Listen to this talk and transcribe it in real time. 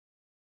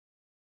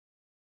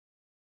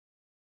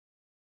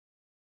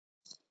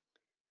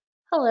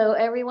Hello,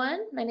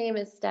 everyone. My name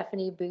is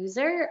Stephanie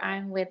Boozer.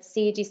 I'm with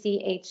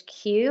CUGC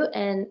HQ,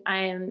 and I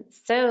am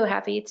so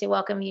happy to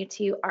welcome you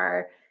to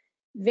our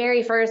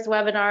very first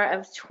webinar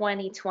of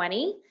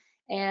 2020.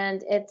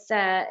 And it's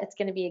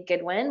going to be a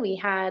good one. We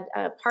had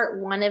part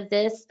one of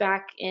this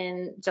back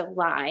in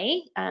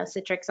July,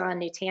 Citrix on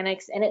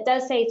Nutanix, and it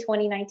does say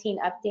 2019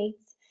 updates.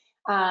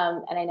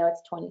 And I know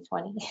it's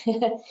 2020,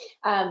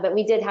 but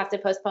we did have to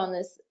postpone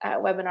this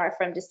webinar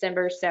from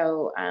December.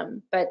 So,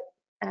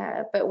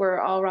 but we're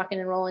all rocking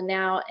and rolling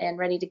now and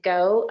ready to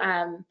go.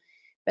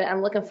 But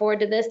I'm looking forward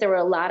to this. There were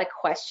a lot of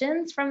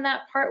questions from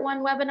that part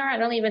one webinar. I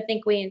don't even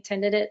think we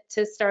intended it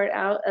to start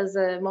out as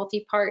a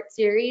multi-part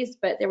series,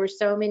 but there were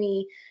so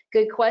many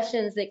good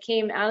questions that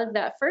came out of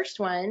that first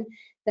one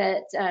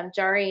that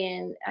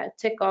Jarian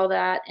took all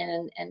that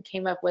and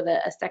came up with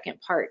a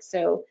second part.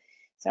 So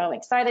I'm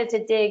excited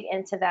to dig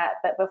into that.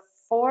 But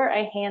before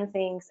I hand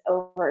things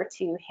over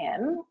to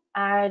him,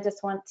 I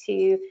just want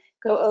to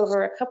go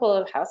over a couple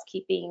of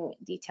housekeeping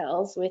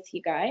details with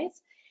you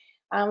guys.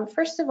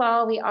 First of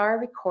all, we are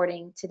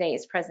recording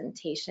today's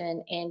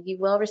presentation, and you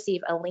will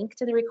receive a link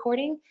to the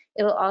recording.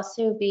 It will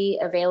also be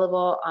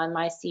available on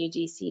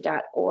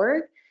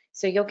mycugc.org.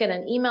 So you'll get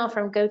an email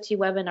from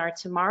GoToWebinar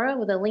tomorrow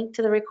with a link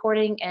to the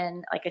recording,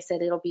 and like I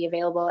said, it'll be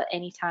available at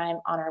any time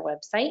on our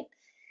website.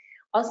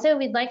 Also,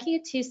 we'd like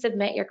you to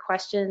submit your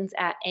questions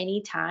at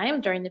any time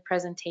during the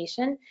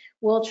presentation.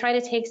 We'll try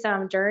to take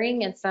some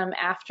during and some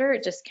after.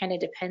 It just kind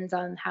of depends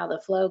on how the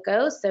flow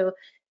goes. So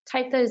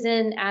type those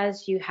in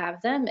as you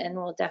have them, and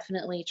we'll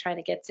definitely try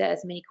to get to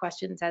as many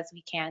questions as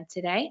we can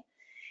today.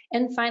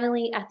 And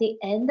finally, at the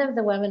end of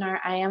the webinar,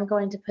 I am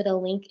going to put a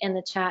link in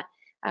the chat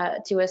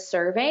to a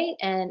survey,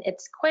 and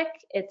it's quick,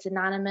 it's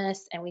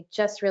anonymous, and we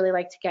just really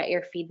like to get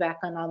your feedback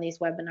on all these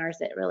webinars.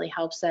 It really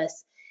helps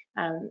us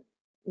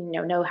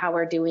know how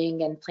we're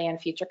doing and plan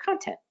future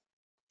content.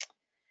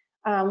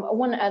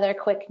 One other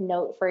quick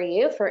note for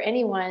you, for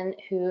anyone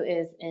who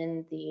is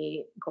in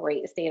the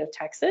great state of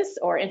Texas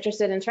or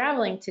interested in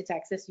traveling to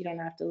Texas, you don't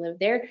have to live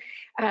there.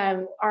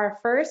 Our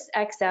first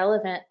XL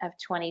event of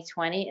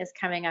 2020 is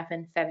coming up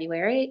in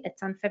February.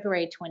 It's on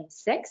February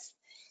 26th.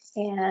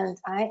 And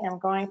I am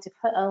going to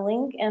put a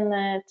link in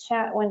the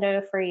chat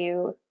window for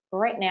you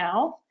right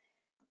now.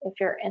 If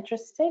you're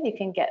interested, you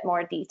can get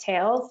more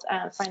details,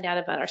 find out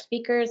about our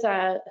speakers,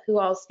 who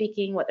all is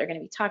speaking, what they're going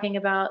to be talking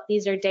about.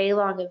 These are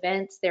day-long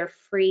events. They're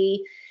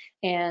free,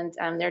 and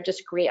they're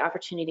just great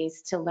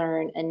opportunities to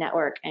learn and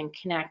network and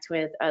connect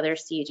with other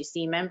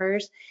CUGC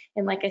members.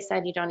 And like I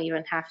said, you don't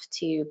even have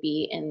to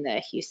be in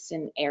the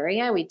Houston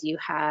area. We do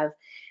have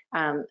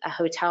a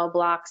hotel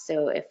block,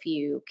 so if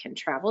you can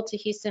travel to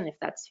Houston, if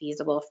that's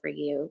feasible for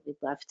you, we'd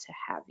love to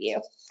have you.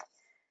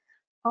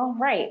 All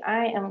right,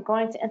 I am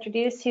going to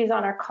introduce who's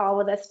on our call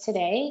with us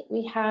today.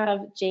 We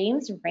have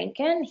James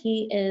Rankin.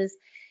 He is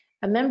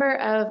a member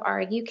of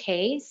our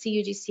UK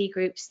CUGC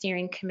Group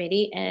Steering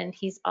Committee, and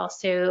he's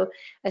also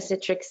a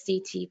Citrix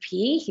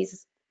CTP.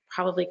 He's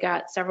probably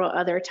got several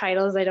other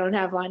titles I don't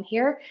have on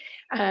here.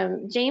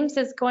 James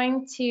is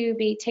going to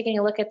be taking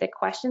a look at the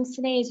questions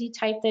today as you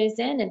type those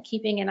in and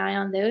keeping an eye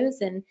on those.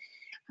 And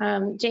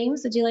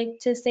James, would you like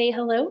to say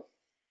hello?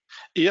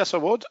 Yes, I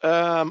would.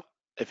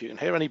 If you can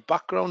hear any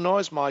background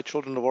noise, my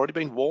children have already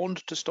been warned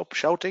to stop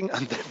shouting,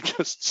 and they've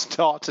just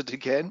started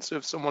again. So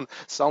if someone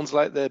sounds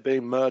like they're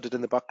being murdered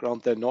in the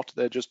background, they're not.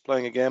 They're just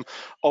playing a game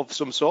of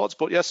some sorts.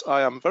 But yes,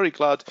 I am very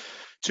glad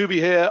to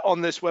be here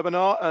on this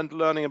webinar and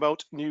learning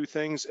about new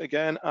things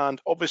again. And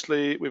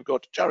obviously, we've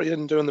got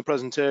Jarian doing the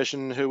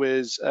presentation, who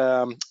is,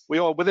 we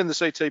all, within the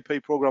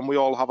CTP program, we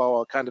all have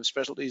our kind of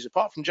specialties,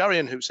 apart from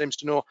Jarian, who seems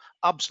to know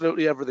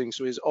absolutely everything.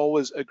 So he's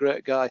always a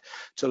great guy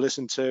to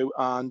listen to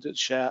and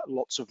share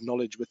lots of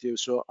knowledge with you.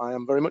 So I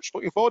am very much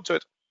looking forward to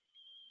it.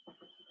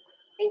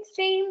 Thanks,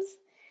 James.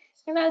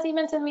 And as you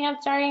mentioned, we have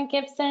Jarian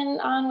Gibson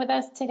on with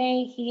us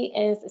today. He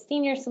is a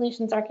Senior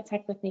Solutions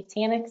Architect with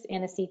Nutanix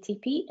and a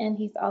CTP, and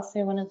he's also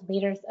one of the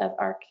leaders of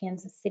our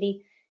Kansas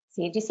City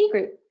CUGC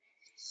group.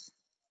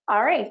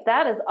 All right,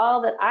 that is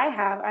all that I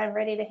have. I'm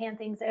ready to hand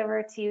things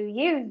over to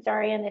you,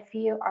 Jarian, if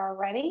you are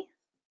ready.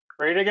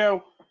 Ready to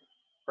go.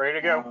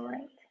 Ready to go. All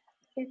right,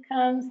 here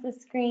comes the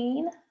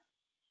screen.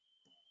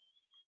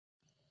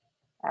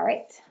 All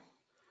right.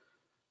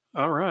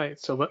 All right,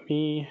 so let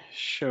me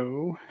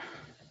show.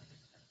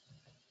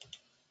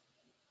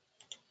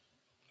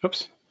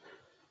 Oops.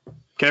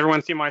 Can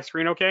everyone see my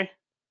screen okay?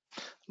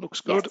 Looks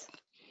good. Yes.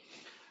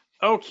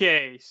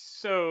 Okay,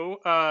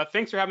 so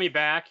thanks for having me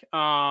back.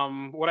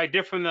 What I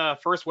did from the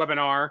first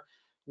webinar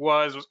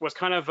was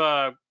kind of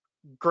a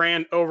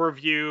grand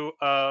overview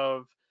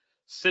of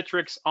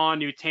Citrix on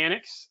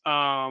Nutanix.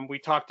 We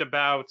talked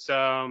about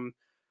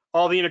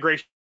all the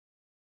integration.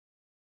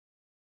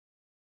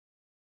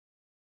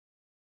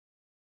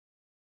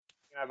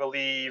 I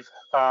believe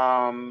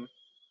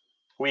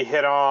we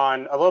hit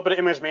on a little bit of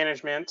image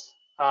management.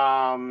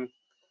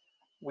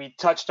 We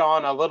touched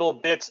on a little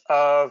bit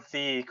of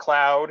the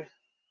cloud.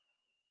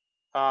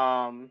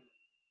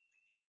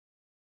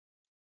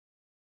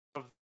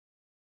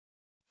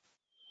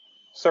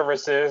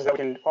 services that we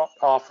can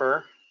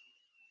offer.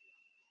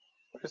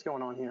 What is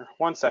going on here?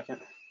 1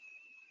 second.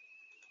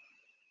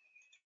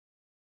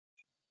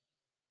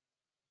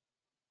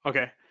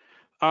 Okay.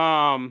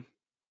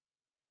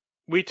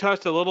 We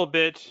touched a little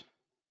bit.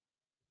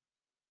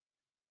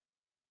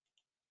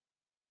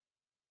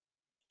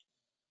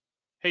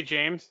 Hey,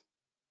 James.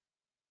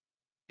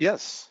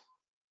 Yes.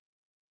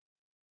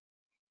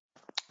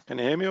 Can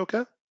you hear me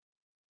okay?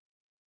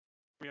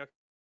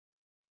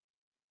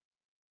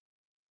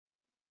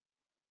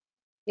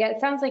 Yeah,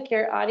 it sounds like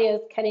your audio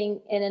is cutting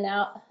in and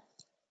out.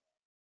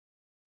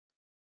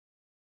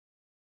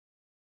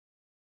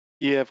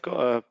 Yeah, I've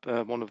got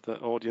one of the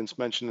audience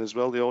mentioned as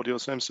well. The audio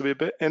seems to be a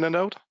bit in and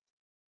out.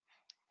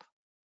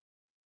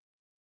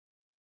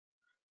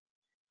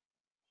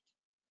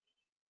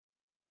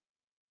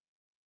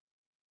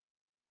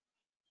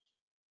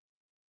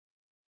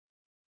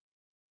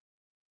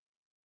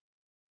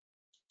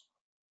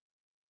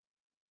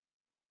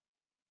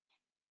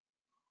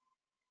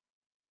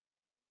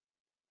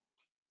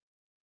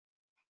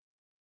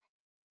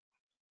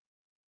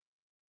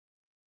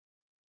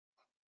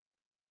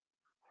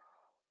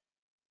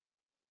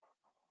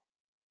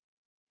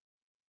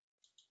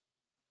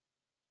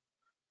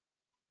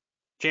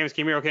 James,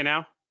 can you hear me okay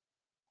now?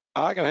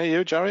 I can hear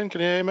you, Jarian.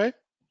 Can you hear me?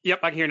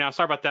 Yep, I can hear now.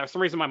 Sorry about that. For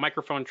some reason, my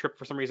microphone tripped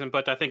for some reason,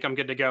 but I think I'm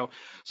good to go.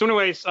 So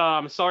anyways,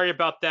 sorry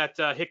about that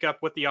hiccup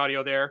with the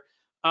audio there.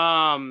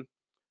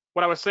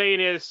 What I was saying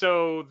is,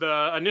 so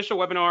the initial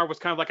webinar was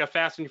kind of like a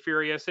fast and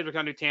furious Citrix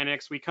on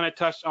Nutanix. We kind of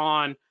touched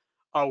on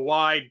a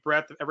wide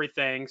breadth of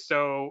everything.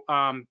 So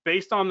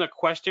based on the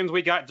questions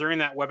we got during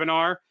that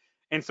webinar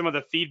and some of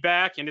the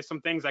feedback and just some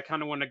things I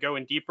kind of want to go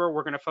in deeper,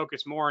 we're going to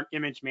focus more on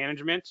image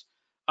management,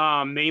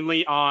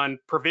 mainly on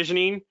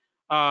provisioning,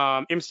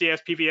 MCS,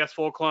 PVS,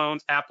 full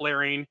clones, app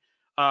layering.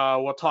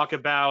 We'll talk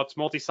about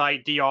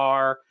multi-site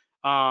DR.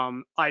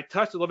 I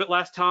touched a little bit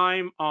last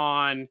time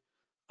on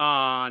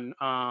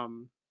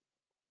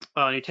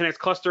Nutanix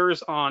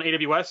clusters on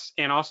AWS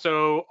and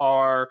also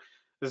our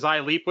Xi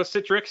Leap with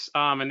Citrix.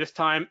 And this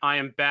time I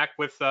am back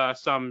with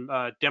some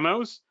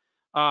demos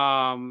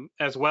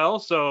as well.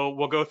 So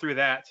we'll go through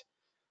that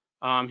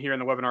here in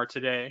the webinar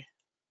today.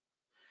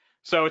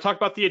 So we talked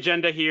about the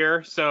agenda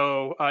here.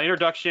 So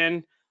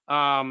introduction,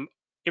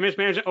 image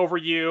management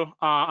overview.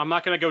 I'm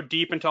not going to go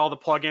deep into all the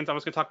plugins. I'm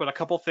just going to talk about a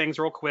couple things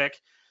real quick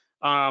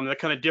that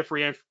kind of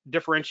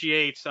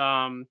differentiates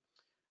Nutanix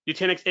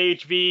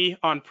AHV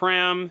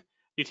on-prem,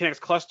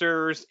 Nutanix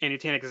clusters, and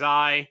Nutanix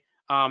Xi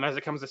as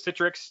it comes to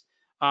Citrix.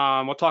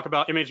 We'll talk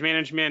about image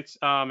management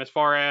as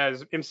far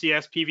as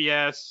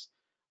MCS,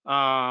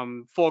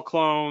 PVS, full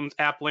clones,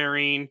 app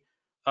layering,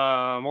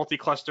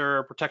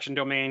 multi-cluster, protection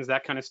domains,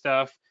 that kind of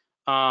stuff.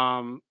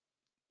 No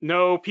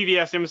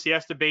PVS,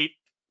 MCS debate,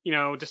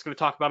 just going to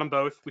talk about them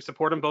both. We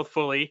support them both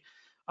fully.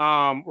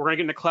 We're going to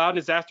get into cloud and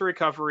disaster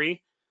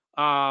recovery.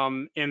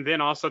 And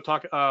then also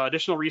talk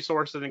additional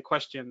resources and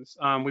questions.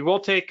 We will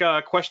take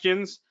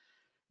questions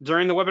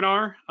during the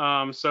webinar,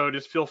 so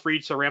just feel free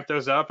to ramp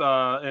those up.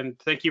 And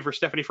thank you for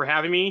Stephanie for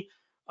having me,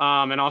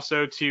 and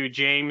also to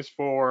James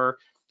for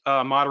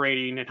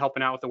moderating and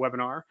helping out with the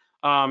webinar.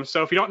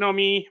 So if you don't know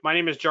me, my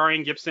name is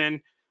Jarian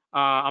Gibson.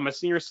 I'm a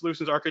senior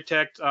solutions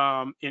architect in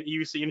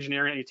EUC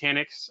engineering at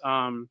Nutanix.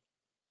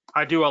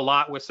 I do a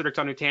lot with Citrix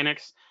on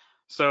Nutanix.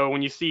 So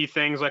when you see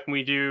things like when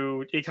we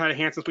do any kind of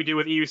enhancements we do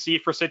with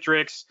EUC for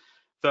Citrix,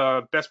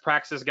 the best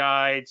practices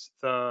guides,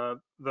 the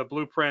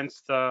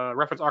blueprints, the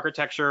reference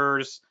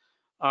architectures,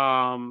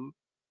 that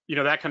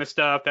kind of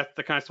stuff. That's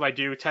the kind of stuff I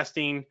do,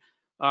 testing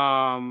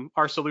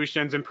our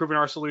solutions, improving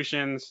our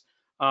solutions,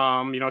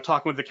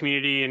 talking with the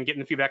community and getting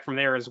the feedback from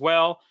there as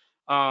well.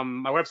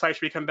 My website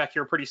should be coming back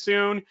here pretty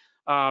soon.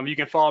 You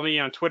can follow me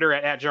on Twitter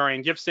at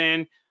Jarian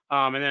Gibson.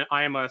 And then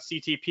I am a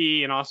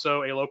CTP and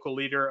also a local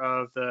leader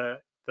of the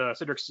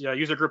Citrix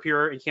user group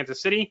here in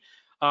Kansas City.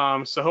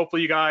 So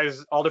hopefully you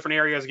guys, all different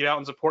areas, get out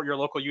and support your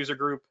local user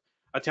group,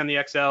 attend the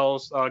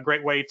XLs, a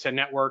great way to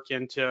network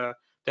and to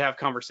have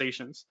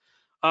conversations.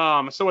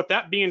 So with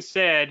that being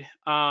said,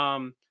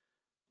 I'm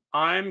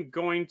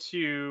going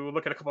to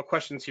look at a couple of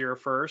questions here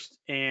first,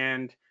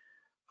 and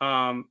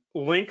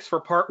links for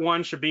part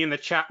 1 should be in the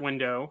chat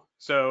window.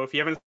 So if you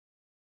haven't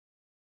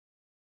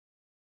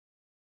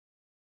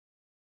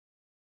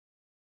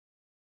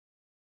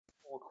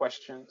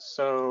questions.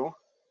 So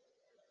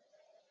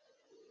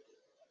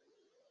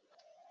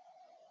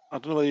I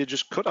don't know whether you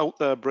just cut out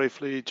there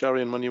briefly,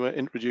 Jarian, when you were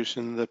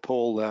introducing the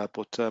poll there,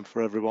 but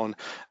for everyone,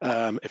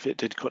 if it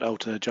did cut out,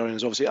 Jarian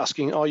is obviously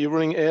asking, are you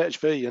running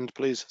AHV? And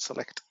please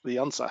select the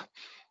answer.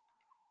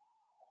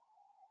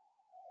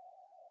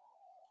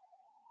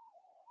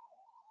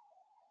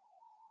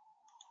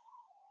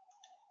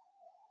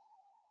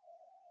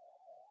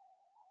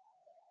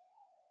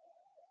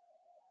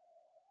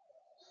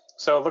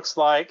 So it looks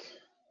like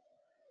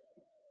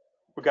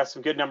we've got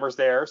some good numbers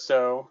there.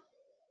 So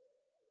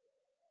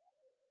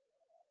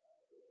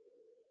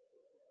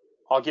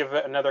I'll give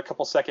it another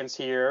couple seconds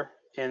here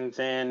and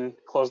then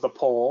close the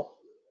poll.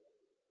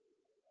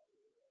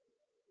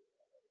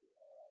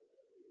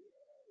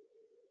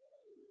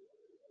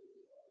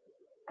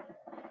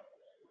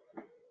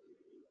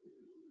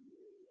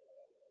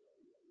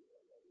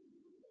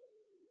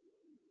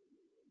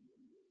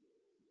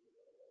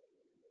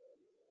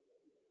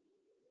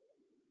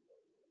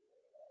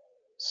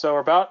 So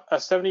we're about a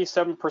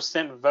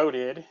 77%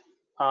 voted.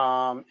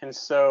 And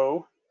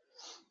so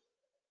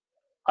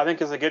I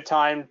think it's a good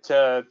time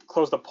to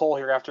close the poll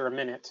here after a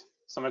minute.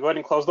 So I'm gonna go ahead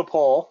and close the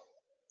poll.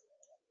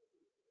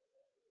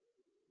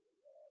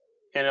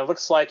 And it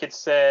looks like it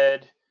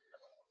said,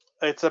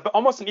 it's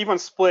almost an even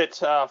split,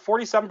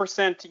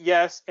 47%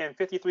 yes and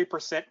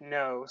 53%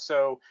 no.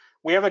 So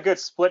we have a good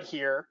split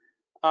here.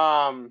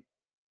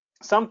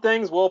 Some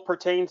things will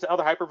pertain to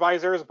other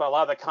hypervisors, but a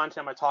lot of the content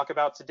I'm going to talk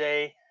about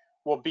today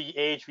will be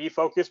AHV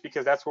focused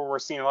because that's where we're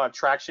seeing a lot of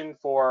traction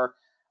for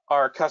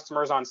our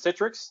customers on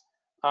Citrix.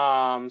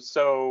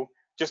 So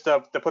just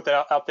to put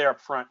that out there up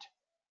front.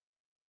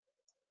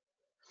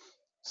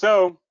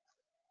 So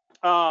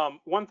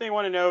one thing I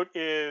want to note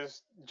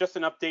is just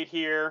an update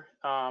here.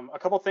 A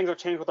couple of things have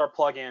changed with our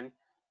plugin.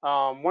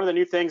 One of the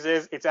new things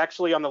is it's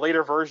actually on the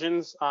later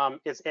versions.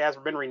 It's has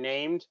been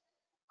renamed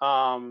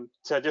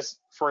to just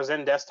for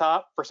Zen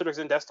Desktop, for Citrix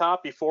Zen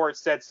Desktop. Before it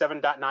said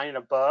 7.9 and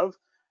above.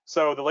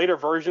 So the later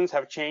versions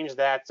have changed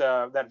that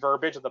that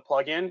verbiage of the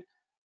plugin.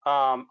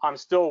 I'm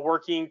still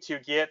working to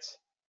get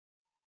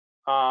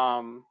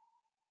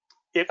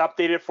it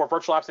updated for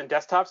virtual apps and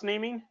desktops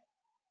naming,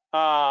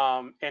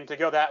 and to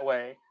go that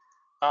way.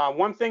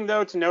 One thing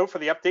though to note for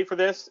the update for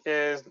this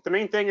is the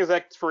main thing is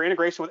that for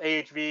integration with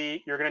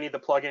AHV, you're going to need the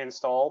plugin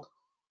installed.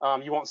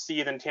 You won't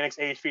see the Nutanix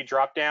AHV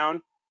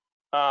dropdown.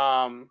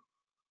 Are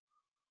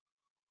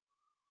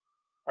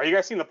you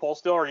guys seeing the poll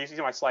still, or are you using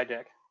my slide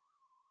deck?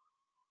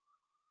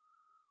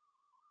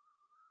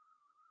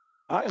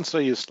 I can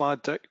see your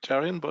slide deck,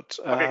 Jarian, but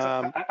Okay,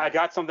 so I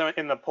got something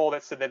in the poll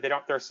that said that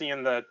they're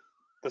seeing the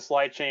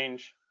slide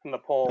change from the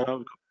poll.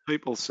 no,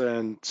 people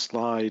saying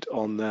slide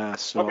on there,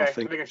 so okay, I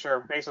think making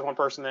sure. Maybe it's one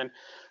person then.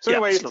 So yeah,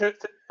 anyways,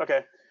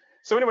 okay.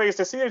 So anyways,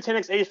 to see the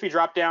Nutanix AHV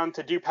dropdown,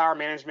 to do power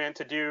management,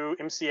 to do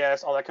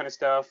MCS, all that kind of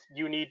stuff,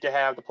 you need to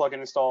have the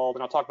plugin installed,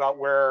 and I'll talk about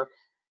where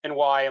and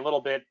why in a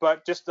little bit.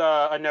 But just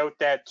a note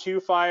that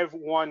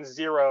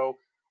 2510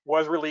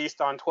 was released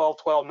on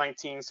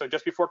 12/12/19, so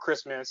just before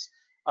Christmas.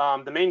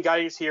 The main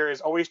guidance here is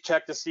always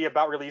check to see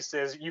about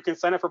releases. You can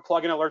sign up for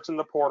plugin alerts in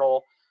the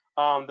portal.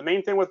 The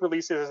main thing with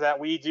releases is that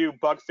we do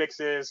bug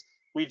fixes,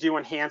 we do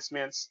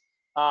enhancements.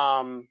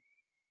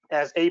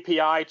 As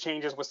API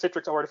changes with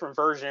Citrix over different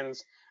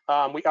versions,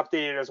 we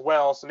update it as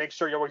well. So make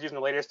sure you're always using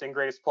the latest and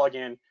greatest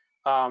plugin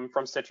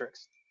from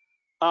Citrix.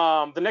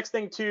 The next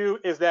thing too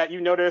is that you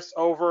notice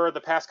over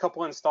the past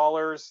couple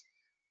installers,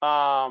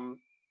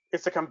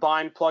 it's a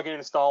combined plugin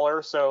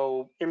installer.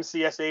 So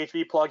MCS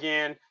AHV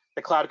plugin,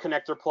 the Cloud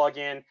Connector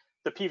plugin,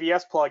 the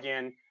PVS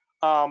plugin.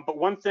 But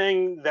one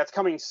thing that's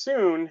coming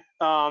soon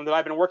that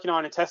I've been working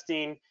on and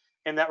testing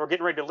and that we're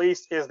getting ready to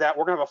release is that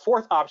we're going to have a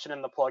fourth option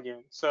in the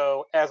plugin.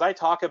 So as I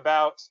talk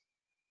about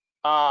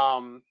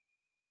the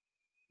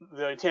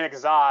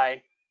Nutanix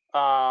Xi,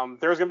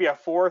 there's going to be a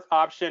fourth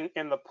option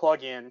in the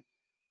plugin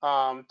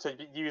to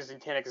use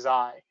Nutanix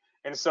Xi.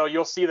 And so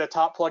you'll see the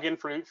top plugin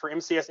for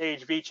MCS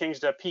AHV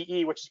changed to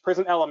PE, which is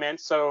Prism Element.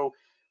 So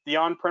the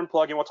on-prem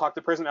plugin will talk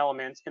to Prism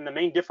Element. And the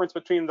main difference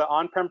between the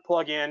on-prem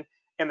plugin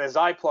and the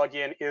Xi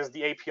plugin is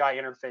the API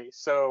interface.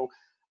 So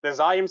the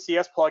Xi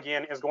MCS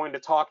plugin is going to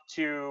talk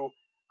to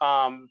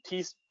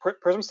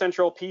Prism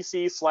Central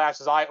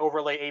PC/Xi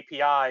overlay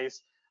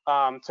APIs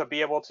to be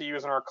able to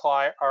use in our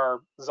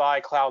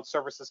Xi Cloud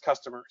Services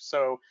customers.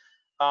 So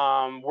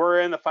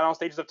we're in the final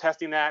stages of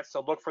testing that,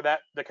 so look for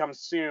that to come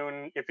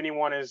soon if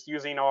anyone is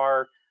using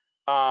our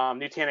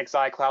Nutanix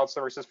Xi Cloud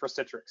Services for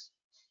Citrix.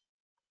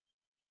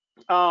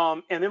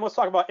 And then let's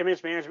talk about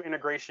image management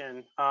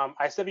integration.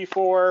 I said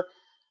before,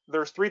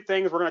 there's 3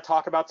 things we're going to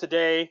talk about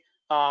today.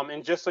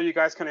 And just so you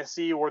guys kind of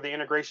see where the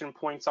integration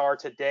points are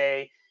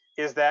today,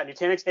 is that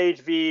Nutanix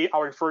AHV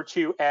I'll refer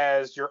to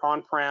as your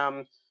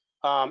on-prem,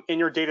 in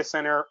your data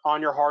center,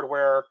 on your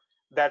hardware.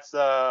 That's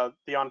the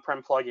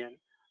on-prem plugin.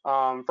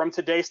 From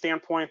today's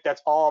standpoint,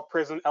 that's all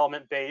Prism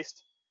Element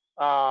based.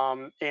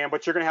 But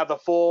you're going to have the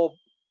full,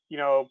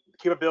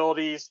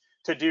 capabilities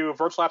to do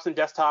virtual apps and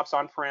desktops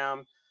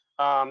on-prem,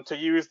 to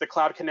use the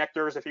cloud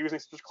connectors if you're using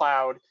Citrix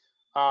Cloud,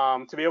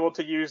 to be able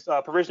to use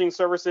provisioning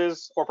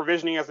services, or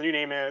provisioning as the new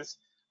name is,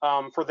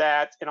 for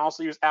that, and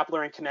also use app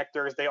layering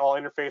connectors. They all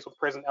interface with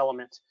Prism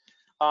Element.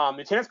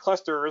 Nutanix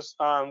clusters,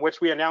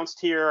 which we announced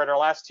here at our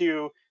last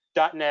 2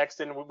 .next,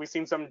 and we've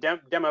seen some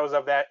demos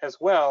of that as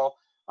well.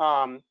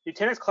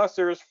 Nutanix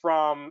clusters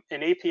from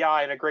an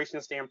API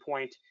integration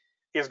standpoint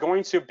is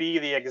going to be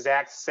the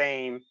exact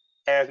same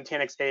as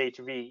Nutanix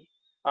AHV.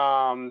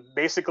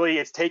 Basically,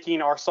 it's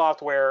taking our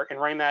software and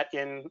running that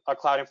in a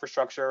cloud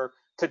infrastructure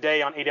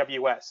today on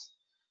AWS.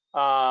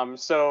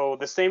 So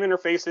the same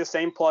interfaces,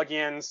 same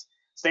plugins,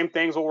 same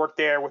things will work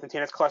there with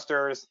Nutanix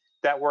clusters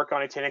that work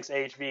on Nutanix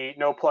AHV.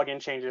 No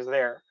plugin changes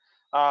there.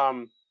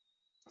 For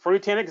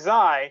Nutanix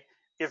Xi,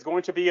 is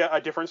going to be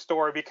a different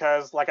story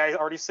because, like I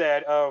already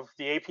said, of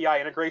the API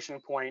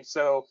integration point.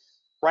 So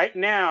right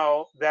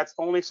now, that's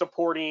only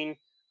supporting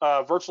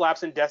virtual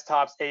apps and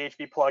desktops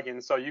AHV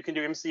plugins. So you can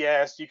do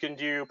MCS, you can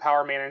do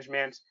power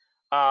management,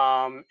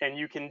 and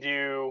you can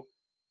do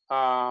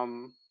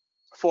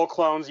full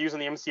clones using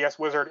the MCS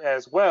wizard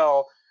as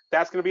well.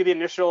 That's going to be the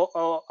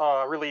initial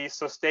release,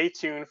 so stay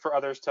tuned for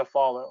others to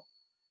follow.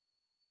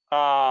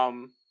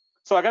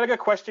 So I got a good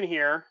question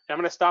here, and I'm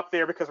going to stop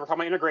there because we're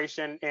talking about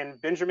integration, and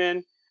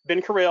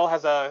Ben Carril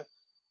has a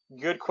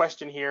good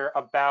question here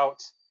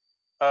about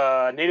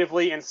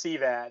natively and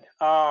CVAD.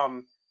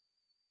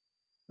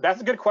 That's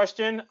a good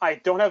question. I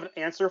don't have an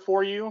answer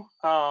for you.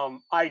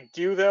 I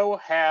do, though,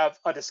 have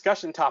a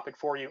discussion topic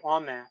for you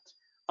on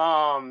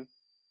that.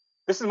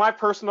 This is my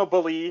personal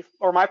belief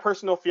or my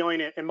personal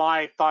feeling and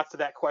my thoughts to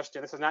that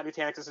question. This is not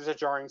Nutanix, this is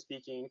Jarian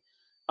speaking.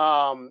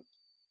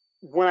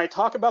 When I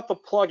talk about the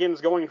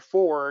plugins going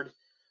forward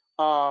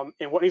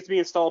and what needs to be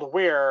installed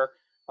where,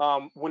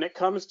 when it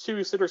comes to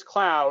Citrix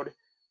Cloud,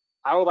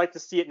 I would like to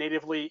see it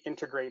natively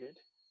integrated.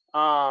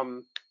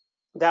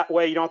 That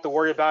way you don't have to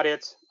worry about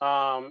it.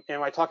 And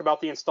when I talk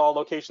about the install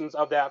locations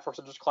of that for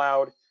Citrix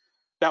Cloud,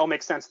 that will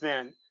make sense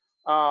then.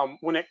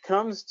 When it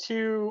comes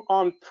to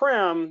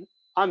on-prem,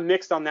 I'm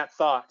mixed on that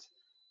thought.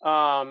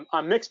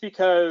 I'm mixed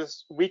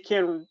because we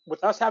can,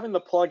 with us having the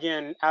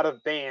plugin out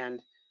of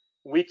band,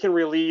 we can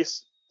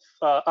release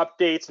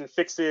updates and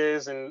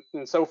fixes and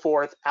so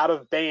forth out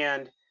of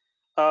band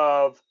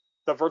of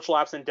the virtual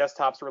apps and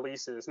desktops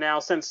releases. Now,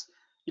 since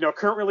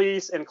current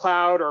release and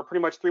cloud are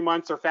pretty much 3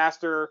 months or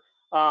faster,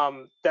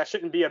 that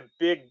shouldn't be a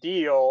big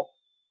deal.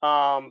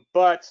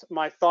 But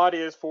my thought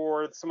is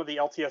for some of the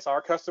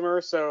LTSR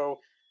customers, so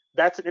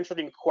that's an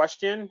interesting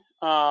question.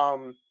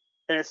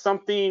 And it's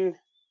something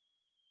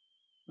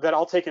that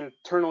I'll take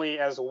internally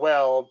as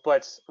well,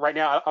 but right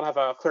now I don't have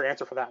a clear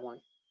answer for that one.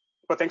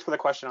 But thanks for the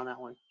question on that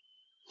one.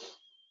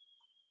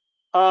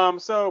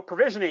 So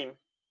provisioning.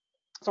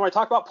 So when I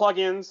talk about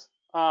plugins,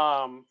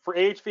 for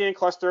AHV and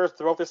clusters,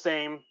 they're both the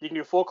same. You can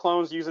do full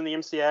clones using the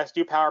MCS,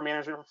 do power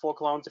management for full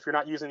clones if you're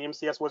not using the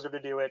MCS wizard to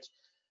do it.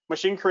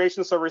 Machine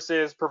creation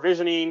services,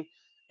 provisioning,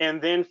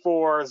 and then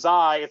for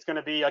Xi, it's going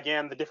to be,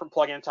 again, the different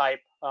plugin type,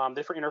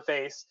 different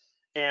interface,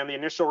 and the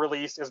initial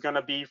release is going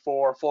to be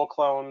for full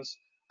clones,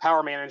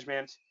 power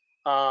management,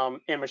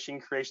 and machine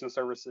creation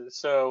services.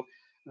 So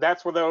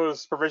that's where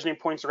those provisioning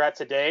points are at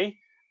today.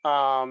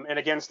 And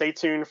again, stay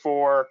tuned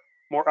for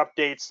more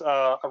updates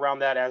around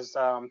that as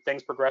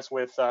things progress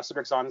with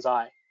Citrix on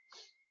Xi.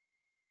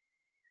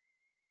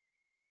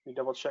 Let me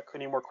double check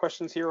any more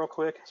questions here real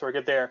quick. So we're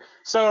good there.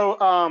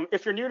 So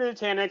if you're new to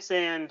Nutanix,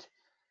 and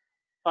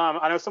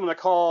I know some of the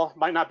call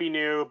might not be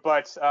new,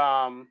 but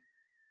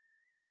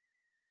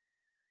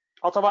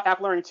I'll talk about app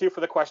layering too for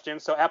the question.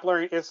 So app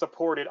layering is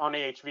supported on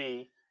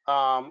AHV.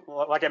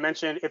 Like I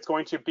mentioned, it's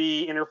going to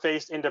be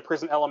interfaced into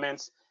Prism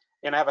Elements,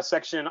 and I have a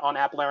section on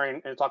app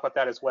layering and talk about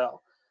that as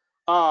well.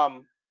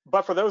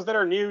 But for those that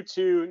are new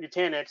to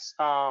Nutanix,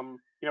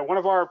 one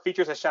of our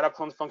features is shadow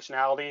clones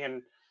functionality,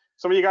 and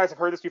some of you guys have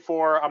heard this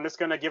before. I'm just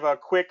going to give a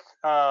quick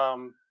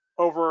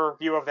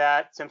overview of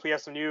that since we have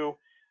some new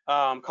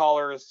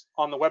callers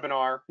on the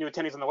webinar, new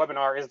attendees on the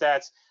webinar, is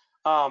that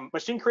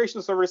machine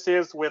creation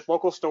services with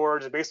local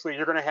storage, basically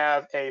you're going to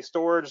have a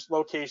storage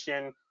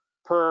location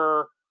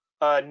per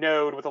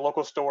node with a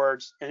local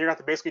storage, and you're going to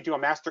have to basically do a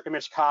master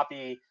image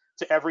copy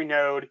to every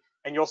node,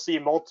 and you'll see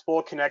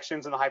multiple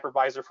connections in the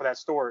hypervisor for that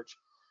storage.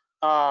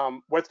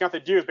 What it's going to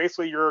have to do is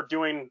basically you're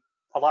doing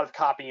a lot of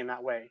copying in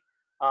that way.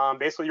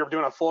 Basically, you're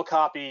doing a full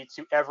copy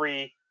to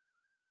every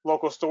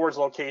local storage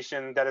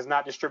location that is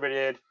not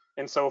distributed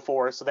and so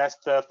forth. So that's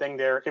the thing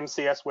there,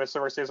 MCS with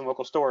services and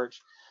local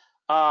storage.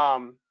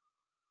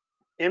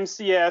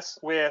 MCS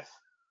with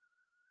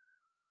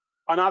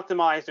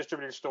unoptimized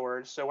distributed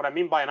storage. So what I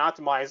mean by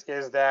unoptimized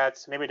is that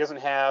maybe it doesn't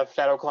have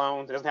shadow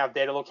clones, it doesn't have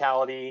data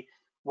locality.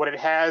 What it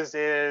has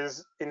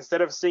is,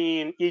 instead of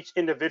seeing each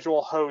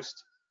individual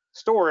host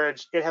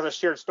storage, it has a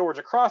shared storage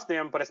across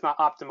them, but it's not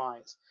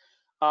optimized.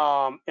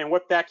 And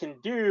what that can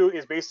do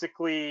is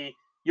basically,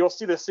 you'll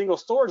see the single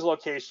storage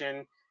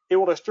location, it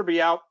will distribute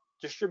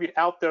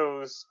out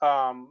those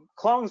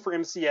clones for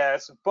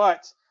MCS,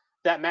 but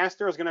that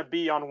master is going to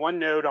be on one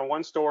node, on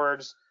one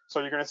storage.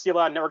 So you're going to see a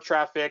lot of network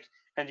traffic,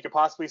 and you could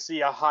possibly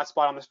see a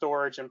hotspot on the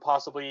storage and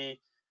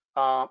possibly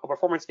a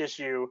performance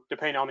issue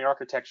depending on the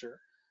architecture.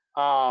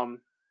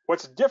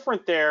 What's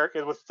different there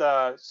is with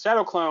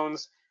shadow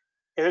clones,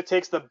 it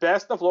takes the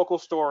best of local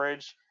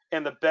storage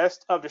and the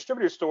best of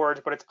distributed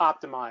storage, but it's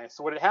optimized.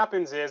 So what it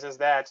happens is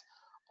that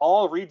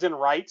all reads and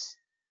writes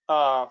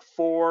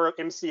for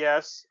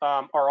MCS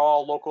are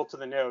all local to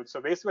the node.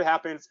 So basically what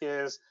happens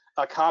is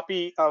a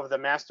copy of the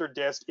master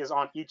disk is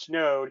on each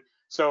node.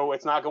 So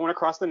it's not going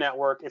across the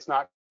network. It's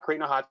not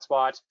creating a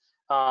hotspot.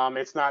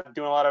 It's not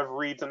doing a lot of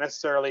reads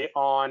unnecessarily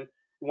on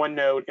one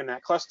node in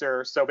that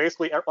cluster. So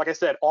basically, like I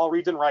said, all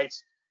reads and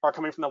writes are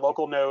coming from the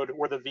local node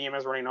where the VM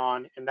is running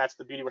on, and that's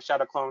the beauty with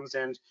shadow clones.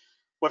 And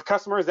with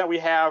customers that we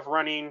have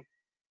running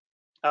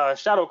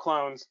shadow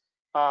clones,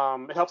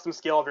 it helps them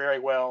scale very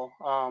well.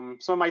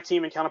 Some of my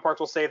team and counterparts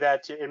will say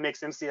that it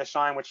makes MCS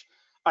shine, which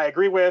I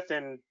agree with.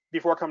 And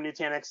before coming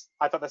to Nutanix,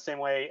 I thought the same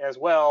way as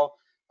well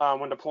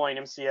when deploying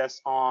MCS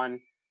on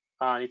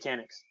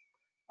Nutanix.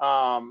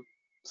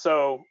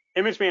 So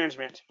image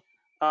management.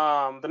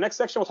 The next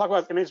section we'll talk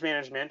about is image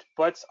management,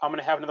 but I'm going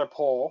to have another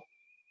poll.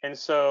 And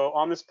so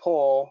on this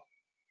poll,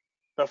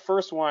 the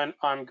first one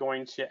I'm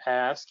going to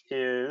ask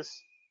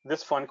is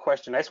this fun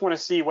question. I just want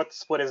to see what the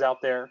split is out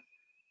there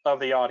of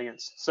the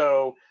audience.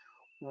 So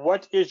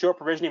what is your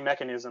provisioning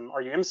mechanism?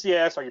 Are you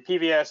MCS? Are you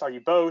PVS? Are you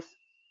both?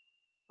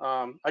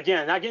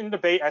 Again, not getting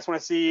debate. I just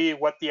want to see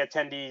what the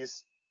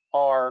attendees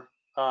are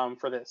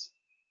for this.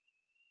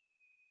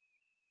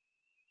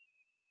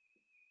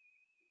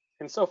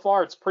 And so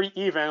far, it's pretty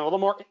even, a little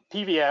more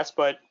PVS,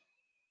 but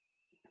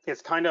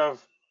it's kind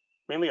of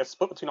mainly a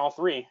split between all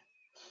three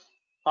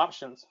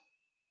options.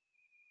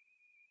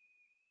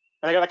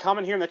 And I got a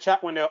comment here in the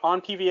chat window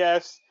on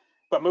PVS,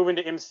 but moving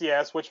to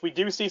MCS, which we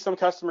do see some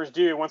customers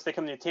do once they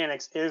come to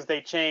Nutanix, is they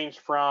change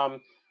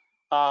from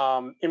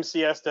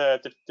MCS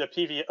to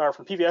PVS, or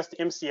from PVS to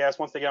MCS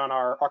once they get on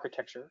our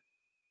architecture.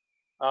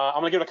 I'm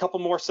gonna give it a couple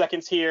more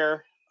seconds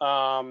here,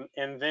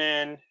 and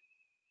then,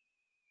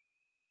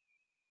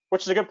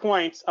 which is a good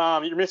point.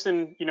 You're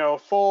missing,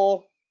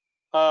 full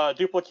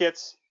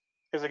duplicates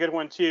is a good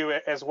one too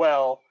as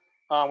well,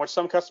 which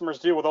some customers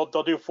do. Well,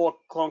 they'll do full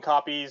clone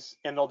copies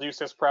and they'll do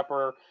sysprep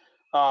or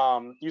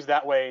use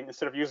that way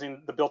instead of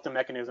using the built-in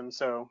mechanism.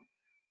 So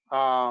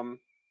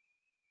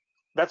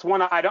that's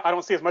one I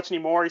don't see as much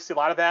anymore. You see a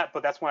lot of that,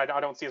 but that's one I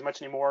don't see as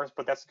much anymore.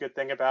 But that's a good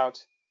thing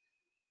about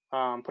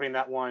putting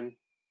that one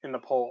in the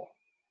poll.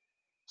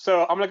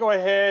 So I'm gonna go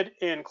ahead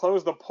and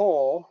close the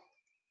poll,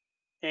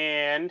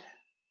 and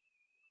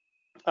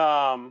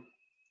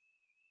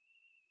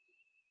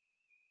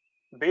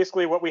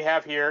basically what we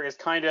have here is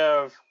kind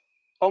of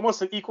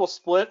almost an equal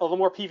split, a little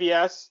more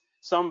PVS,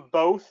 some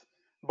both,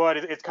 but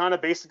it's kind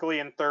of basically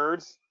in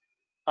thirds.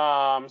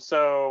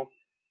 So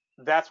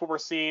that's what we're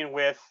seeing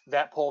with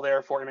that poll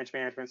there for image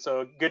management.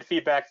 So good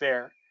feedback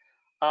there.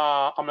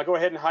 I'm gonna go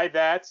ahead and hide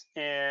that,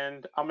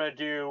 and I'm gonna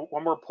do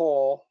one more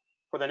poll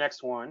for the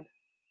next one.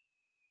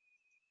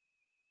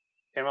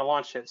 And I'm gonna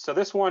launch it. So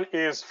this one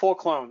is full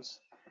clones.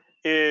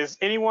 Is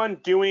anyone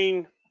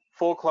doing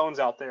full clones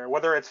out there,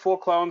 whether it's full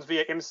clones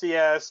via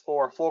MCS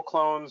or full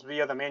clones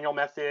via the manual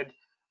method?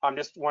 I'm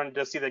just wanted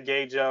to see the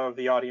gauge of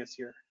the audience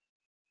here.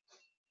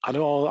 I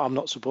know I'm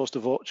not supposed to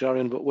vote,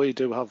 Jarian, but we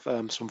do have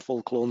some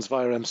full clones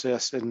via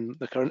MCS in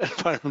the current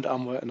environment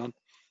I'm working on.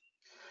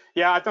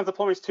 Yeah, I've done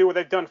deployments too where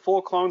they've done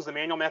full clones, the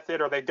manual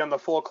method, or they've done the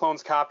full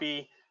clones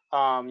copy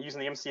using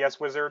the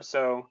MCS wizard.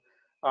 So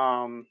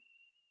I'm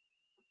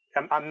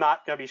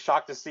not going to be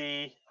shocked to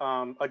see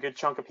a good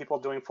chunk of people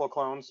doing full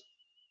clones.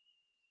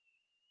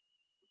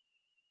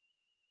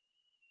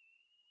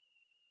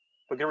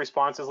 But good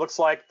responses. Looks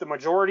like the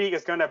majority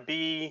is going to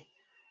be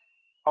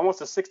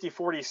almost a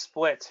 60-40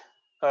 split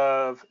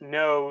of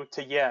no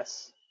to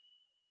yes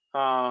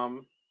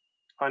on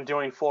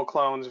doing full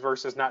clones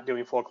versus not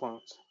doing full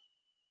clones.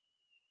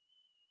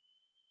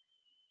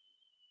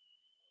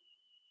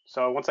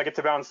 So once I get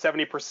to about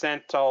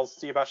 70%, I'll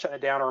see about shutting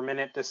it down or a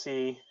minute to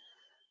see.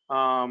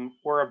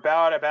 We're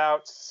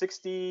about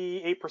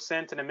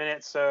 68% in a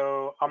minute,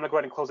 so I'm gonna go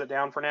ahead and close it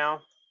down for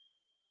now.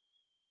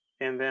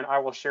 And then I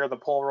will share the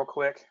poll real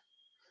quick.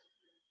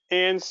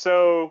 And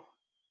so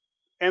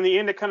in the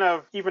end, it kind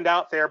of evened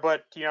out there,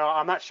 but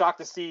I'm not shocked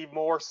to see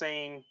more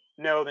saying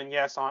no than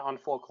yes on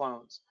full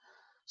clones.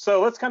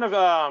 So let's kind of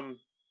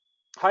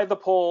hide the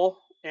poll,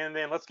 and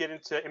then let's get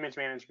into image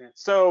management.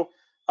 So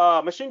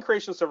machine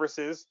creation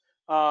services,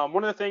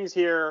 one of the things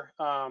here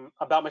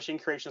about machine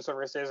creation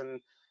services,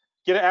 and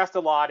get asked a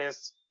lot,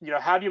 is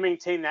how do you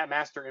maintain that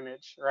master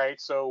image, right?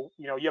 So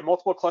you have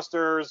multiple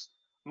clusters,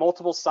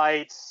 multiple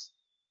sites,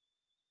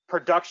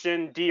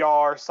 production,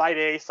 DR, site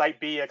A, site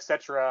B,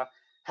 etc.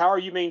 How are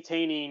you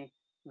maintaining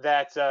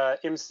that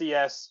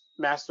MCS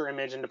master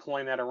image and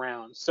deploying that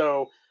around?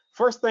 So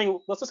first thing,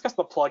 let's discuss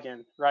the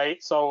plugin,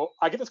 right? So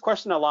I get this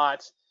question a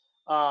lot,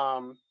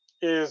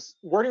 is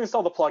where do you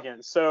install the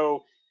plugin?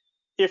 So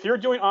if you're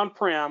doing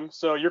on-prem,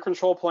 so your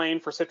control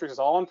plane for Citrix is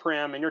all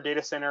on-prem, in your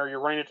data center,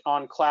 you're running it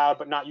on cloud,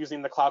 but not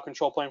using the cloud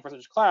control plane for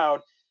Citrix Cloud,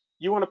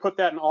 you want to put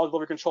that in all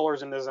delivery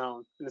controllers in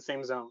the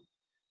same zone.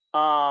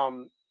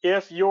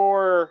 If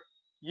you're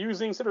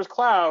using Citrix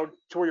Cloud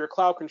to where your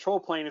cloud control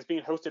plane is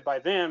being hosted by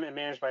them and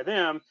managed by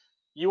them,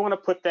 you want to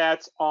put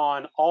that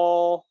on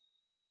all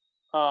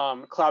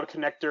cloud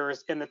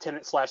connectors in the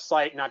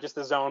tenant/site, not just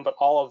the zone, but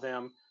all of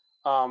them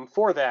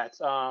for that.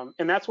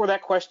 And that's where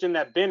that question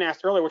that Ben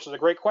asked earlier, which was a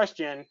great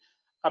question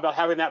about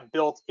having that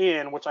built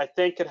in, which I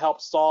think could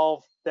help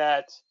solve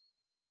that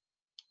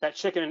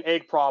chicken and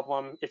egg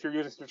problem if you're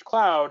using Citrix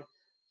Cloud,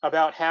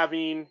 about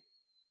having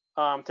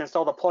to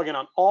install the plugin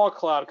on all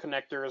cloud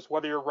connectors,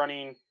 whether you're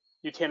running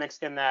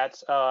Nutanix in that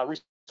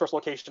resource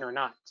location or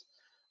not.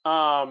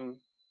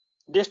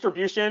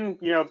 Distribution,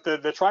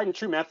 the tried and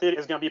true method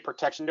is going to be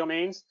protection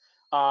domains.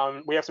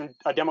 We have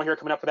a demo here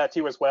coming up for that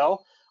too as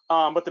well.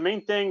 But the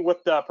main thing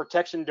with the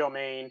protection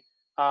domain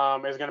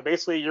is going to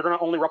basically, you're going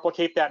to only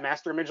replicate that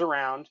master image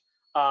around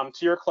to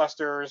your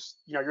clusters,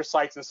 your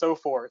sites and so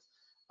forth.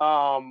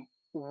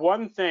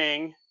 One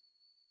thing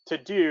to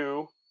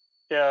do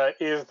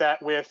is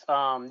that with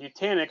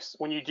Nutanix,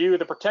 when you do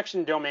the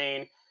protection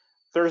domain,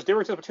 there's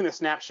differences between the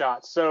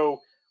snapshots.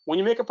 So when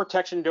you make a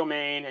protection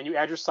domain and you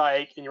add your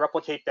site and you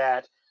replicate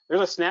that,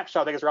 there's a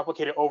snapshot that gets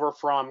replicated over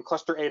from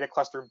cluster A to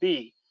cluster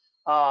B.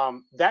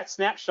 That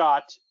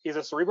snapshot is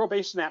a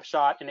Cerebro-based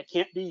snapshot, and it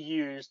can't be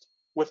used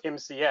with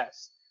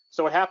MCS.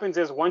 So what happens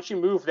is once you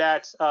move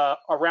that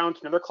around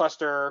to another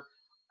cluster,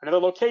 another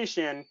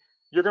location,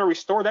 you're going to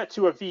restore that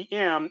to a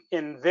VM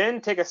and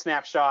then take a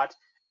snapshot,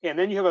 and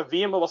then you have a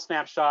VM level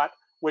snapshot,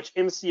 which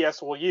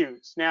MCS will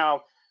use.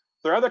 Now,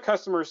 there are other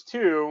customers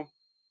too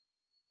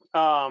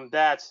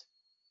that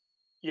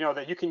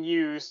you can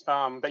use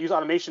that use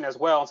automation as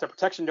well instead of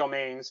protection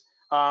domains.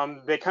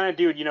 They kind of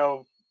do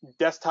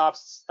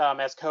desktops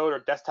as code, or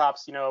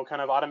desktops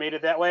kind of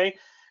automated that way,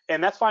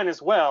 and that's fine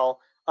as well.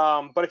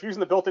 But if you're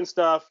using the built-in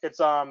stuff, it's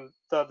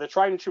the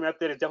tried and true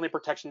method is definitely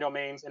protection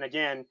domains. And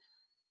again,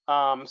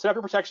 set up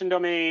your protection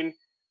domain,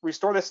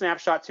 restore the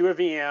snapshot to a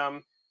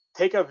VM,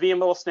 take a VM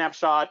level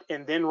snapshot,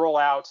 and then roll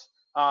out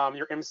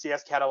your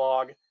MCS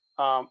catalog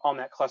on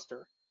that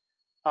cluster.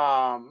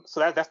 So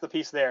that's the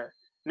piece there.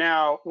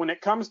 Now, when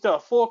it comes to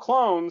full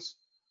clones,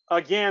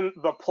 again,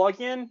 the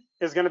plugin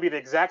is going to be the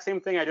exact same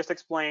thing I just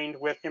explained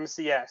with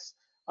MCS.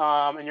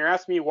 And you're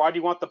asking me, why do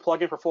you want the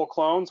plugin for full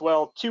clones?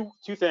 Well, two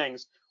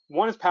things.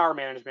 One is power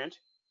management.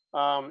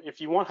 If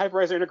you want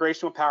hypervisor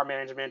integration with power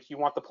management, you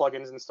want the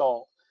plugins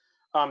installed.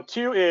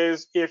 Two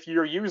is if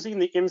you're using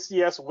the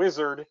MCS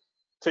wizard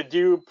to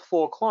do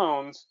full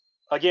clones,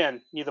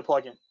 again, you need the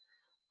plugin.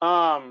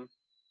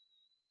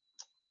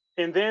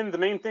 And then the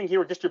main thing here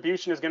with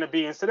distribution is going to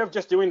be, instead of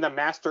just doing the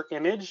master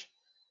image,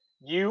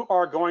 you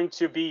are going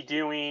to be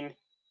doing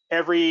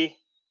every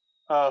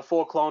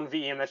full clone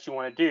VM that you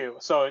want to do.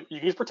 So you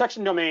can use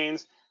protection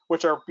domains,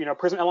 which are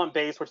Prism element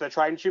based, which is a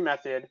tried and true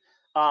method.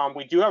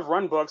 We do have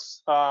runbooks,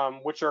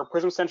 which are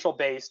Prism Central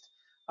based,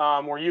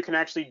 where you can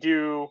actually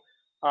do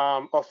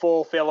a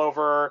full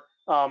failover,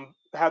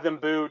 have them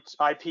boot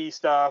IP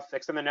stuff,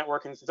 extend the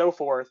network, and so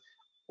forth,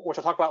 which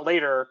I'll talk about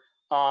later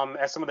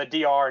as some of the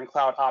DR and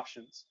cloud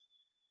options.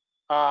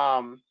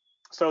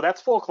 So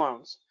that's full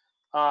clones.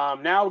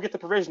 Now we get to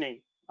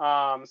provisioning.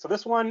 So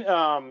this one,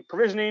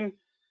 provisioning,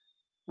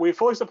 we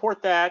fully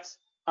support that,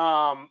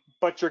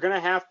 but you're going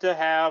to have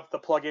the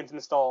plugins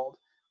installed.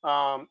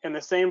 And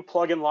the same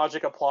plugin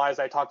logic applies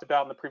I talked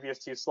about in the previous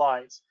two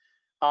slides.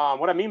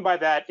 What I mean by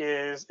that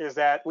is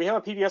that we have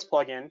a PVS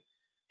plugin,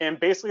 and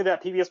basically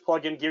that PVS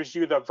plugin gives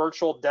you the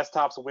virtual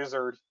desktops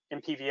wizard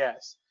in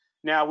PVS.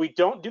 Now, we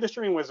don't do the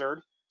streaming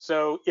wizard,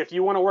 so if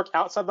you want to work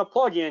outside the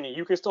plugin,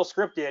 you can still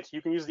script it.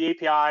 You can use the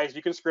APIs,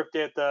 you can script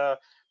it, the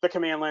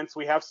commandlets.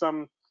 We have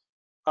some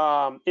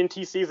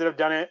NTCs that have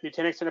done it,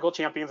 Nutanix Technical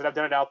Champions that have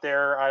done it out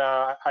there.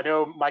 I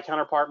know my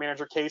counterpart,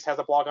 Manager Case, has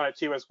a blog on it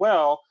too as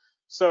well.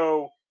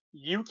 So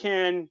you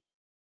can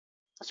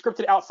script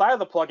it outside of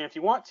the plugin if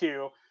you want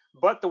to,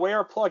 but the way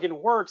our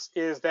plugin works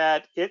is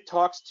that it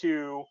talks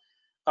to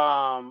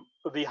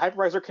the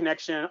hypervisor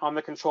connection on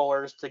the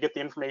controllers to get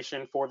the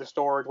information for the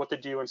storage, what to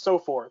do, and so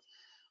forth.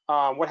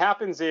 What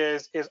happens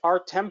is our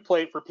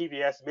template for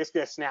PVS is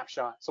basically a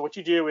snapshot. So what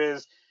you do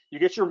is you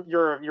get your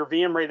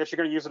VM ready that you're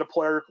going to use to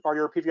deploy or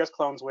your PVS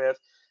clones with,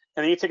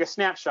 and then you take a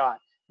snapshot.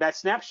 That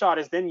snapshot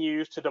is then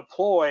used to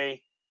deploy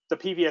the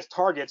PVS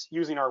targets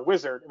using our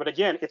wizard. But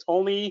again, it's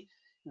only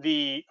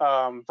the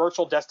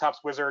virtual desktops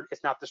wizard.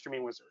 It's not the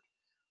streaming wizard.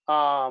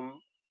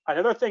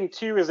 Another thing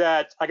too is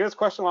that I get this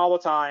question all the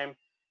time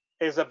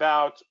is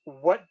about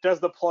what does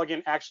the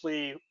plugin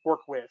actually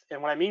work with?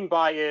 And what I mean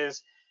by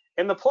is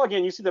in the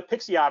plugin, you see the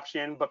Pixie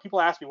option, but people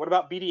ask me, what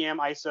about BDM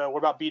ISO? What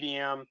about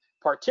BDM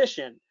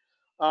partition?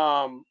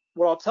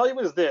 What I'll tell you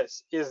is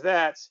this, is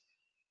that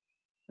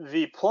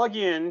the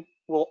plugin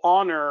will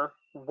honor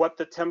what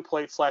the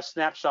template /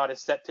 snapshot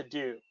is set to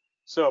do.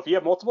 So if you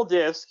have multiple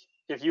disks,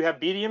 if you have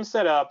BDM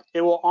set up,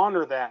 it will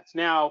honor that.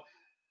 Now,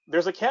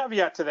 there's a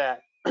caveat to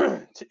that,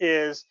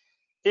 is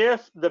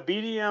if the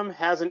BDM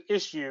has an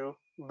issue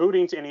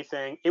booting to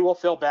anything, it will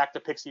fail back to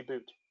Pixie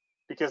boot,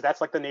 because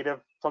that's like the native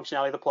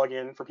functionality of the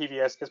plugin for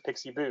PVS is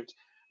Pixie boot.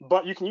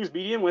 But you can use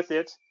BDM with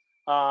it.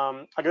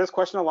 I get this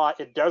question a lot.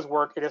 It does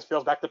work. It just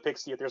fails back to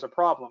Pixie if there's a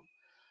problem.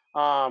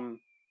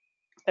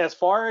 As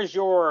far as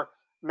your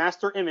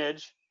master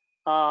image,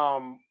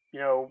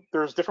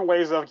 there's different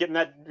ways of getting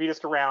that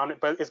vdisk around,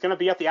 but it's going to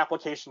be at the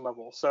application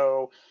level.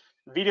 So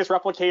vdisk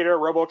replicator,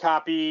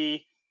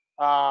 robocopy,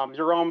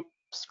 your own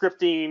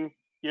scripting,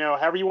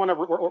 however you want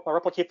to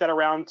replicate that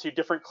around to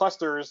different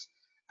clusters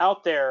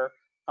out there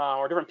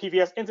or different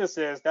PVS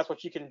instances, that's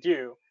what you can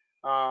do.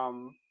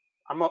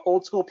 I'm an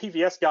old school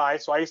PVS guy,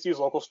 so I used to use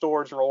local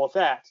storage and roll with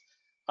that.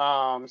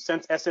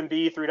 Since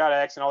SMB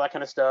 3.x and all that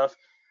kind of stuff,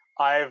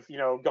 I've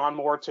gone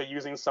more to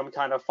using some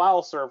kind of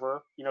file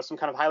server, some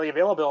kind of highly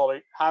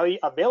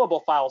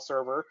available file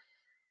server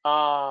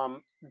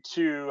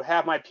to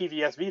have my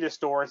PVS vdisk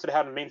store instead of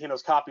having to maintain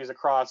those copies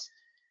across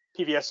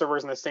PVS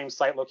servers in the same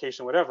site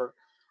location, whatever.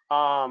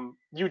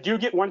 You do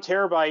get 1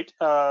 terabyte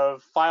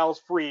of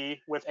files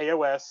free with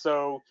AOS,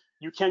 so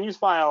you can use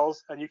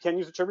files and you can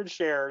use distributed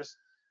shares,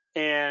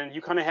 and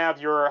you kind of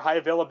have your high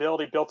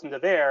availability built into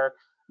there.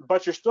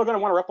 but you're still going to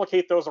want to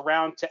replicate those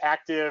around to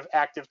active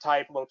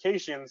type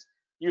locations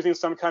using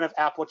some kind of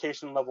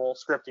application level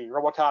scripting,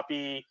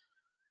 robocopy,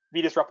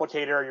 VDIS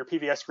replicator, your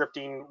PVS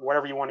scripting,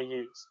 whatever you want to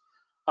use.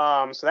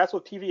 So that's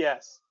with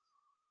PVS.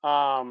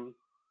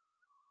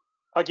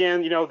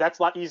 Again, that's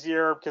a lot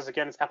easier because,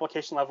 again, it's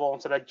application level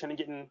instead of kind of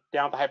getting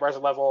down to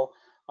hypervisor level.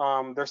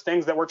 There's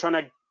things that we're trying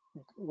to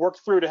work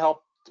through to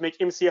help to make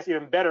MCS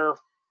even better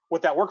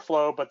with that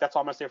workflow, but that's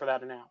all I'm going to say for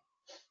that now.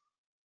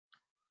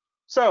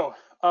 So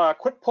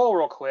quick poll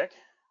real quick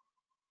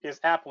is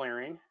app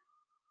layering.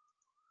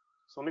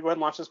 So let me go ahead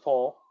and launch this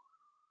poll.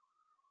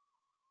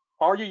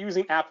 Are you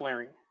using app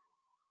layering?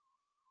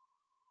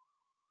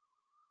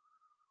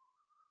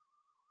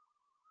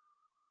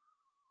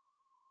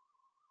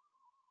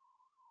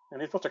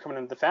 And these folks are coming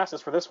in the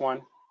fastest for this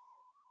one.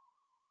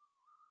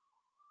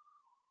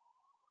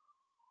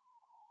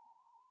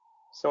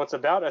 So it's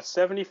about a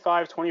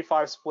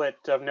 75-25 split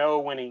of no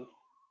winning.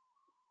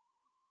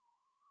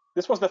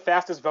 This was the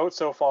fastest vote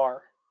so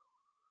far.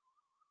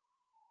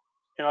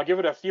 And I'll give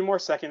it a few more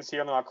seconds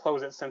here and then I'll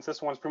close it since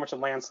this one's pretty much a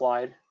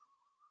landslide.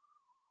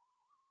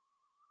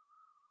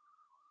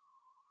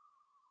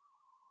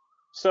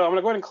 So I'm going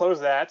to go ahead and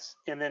close that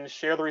and then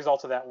share the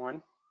results of that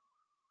one.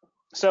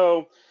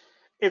 So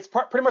it's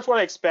pretty much what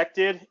I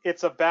expected.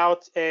 It's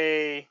about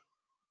a,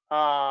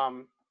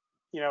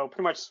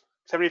 pretty much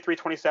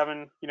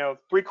 73-27,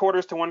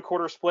 3/4 to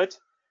 1/4 split,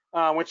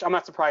 which I'm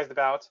not surprised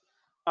about.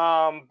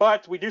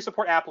 But we do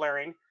support app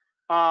layering.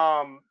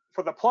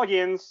 For the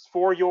plugins,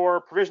 for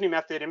your provisioning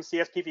method,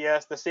 MCS,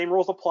 PVS, the same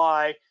rules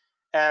apply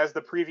as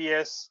the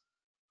previous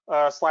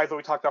slides that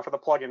we talked about for the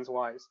plugins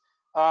wise.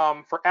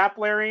 For app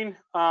layering,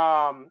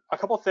 a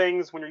couple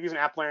things when you're using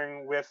app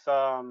layering with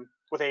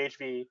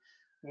AHV.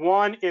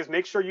 One is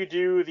make sure you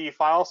do the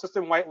file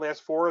system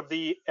whitelist for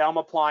the Elm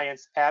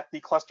appliance at the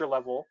cluster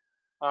level.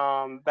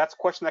 That's a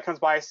question that comes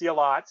by, I see a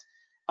lot.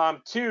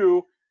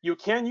 Two, you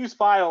can use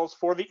files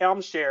for the Elm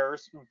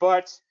shares,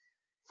 but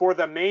for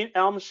the main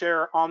Elm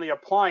share on the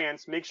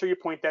appliance, make sure you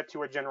point that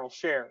to a general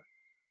share.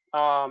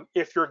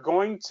 If you're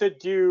going to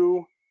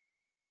do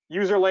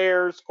user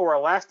layers or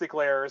elastic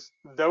layers,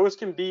 those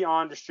can be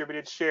on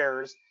distributed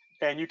shares,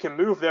 and you can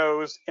move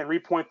those and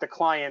repoint the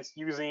clients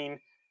using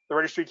the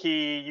registry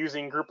key,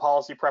 using group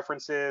policy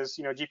preferences,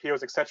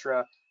 GPOs,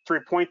 etc., to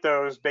repoint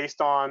those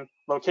based on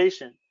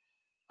location.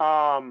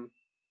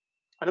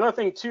 Another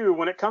thing too,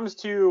 when it comes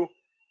to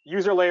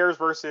user layers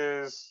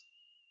versus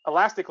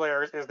elastic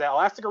layers, is that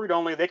elastic are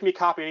read-only, they can be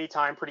copied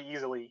anytime pretty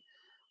easily.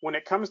 When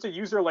it comes to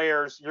user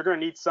layers, you're going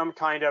to need some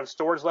kind of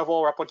storage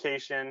level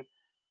replication,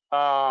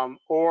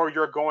 or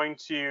you're going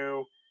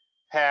to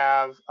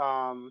have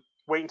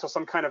wait until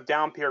some kind of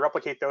down period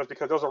replicate those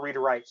because those are read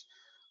or write.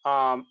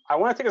 I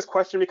want to take this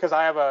question because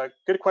I have a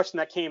good question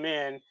that came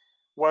in,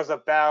 was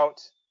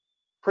about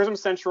Prism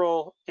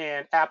Central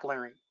and app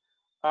layering.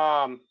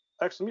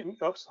 Actually,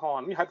 oops, hold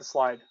on, let me hide the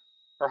slide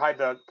or hide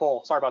the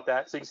poll. Sorry about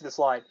that, so you can see the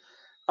slide.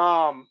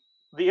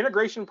 The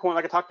integration point,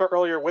 like I talked about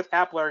earlier with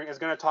app layering, is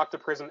going to talk to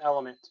Prism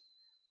element.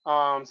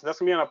 So that's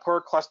going to be on a per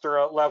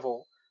cluster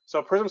level.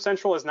 So Prism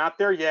Central is not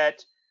there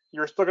yet.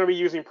 You're still going to be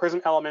using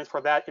Prism elements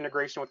for that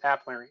integration with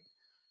app layering.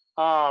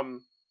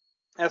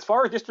 As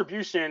far as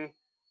distribution,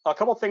 a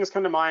couple things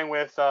come to mind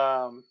with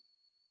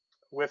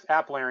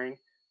app layering,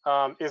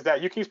 is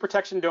that you can use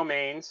protection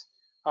domains.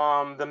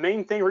 The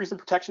main thing we're using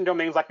protection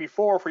domains like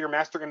before for your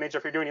master image,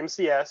 if you're doing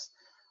MCS,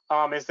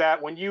 is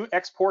that when you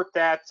export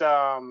that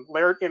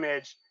layered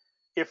image,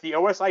 if the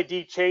OS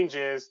ID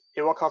changes,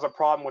 it will cause a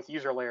problem with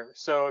user layers.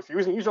 So if you're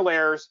using user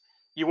layers,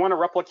 you want to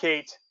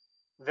replicate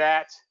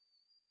that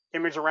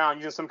image around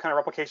using some kind of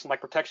replication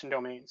like protection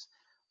domains.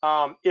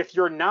 If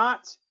you're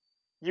not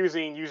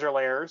using user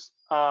layers,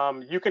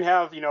 you can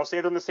have, say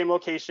they're in the same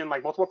location,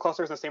 like multiple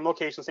clusters in the same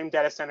location, same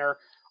data center,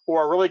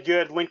 or a really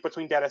good link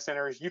between data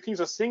centers. You can use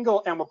a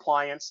single M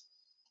appliance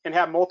and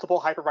have multiple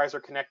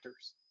hypervisor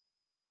connectors.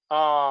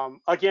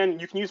 Again,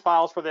 you can use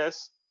files for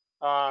this.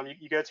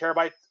 You get a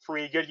terabyte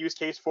free, good use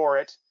case for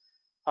it.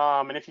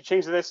 And if you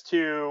change this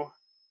to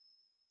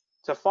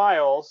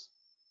files,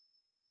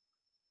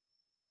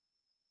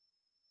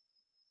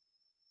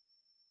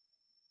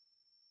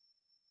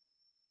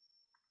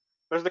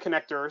 there's the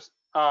connectors.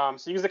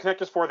 So use the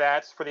connectors for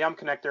that, for the Elm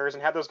connectors,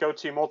 and have those go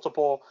to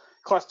multiple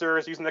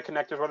clusters using the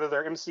connectors, whether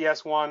they're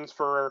MCS ones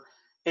for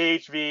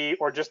AHV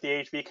or just the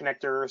AHV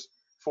connectors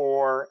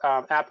for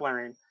app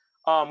layering.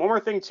 One more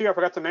thing too, I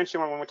forgot to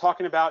mention when we're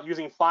talking about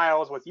using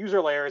files with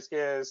user layers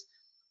is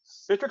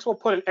Citrix will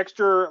put an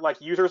extra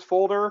users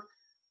folder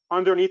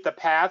underneath the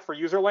path for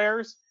user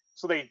layers,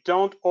 so they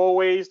don't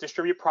always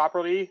distribute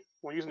properly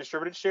when using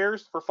distributed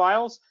shares for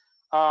files.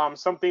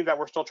 Something that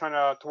we're still trying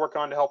to work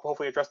on to help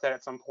hopefully address that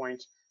at some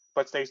point,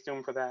 but stay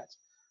tuned for that.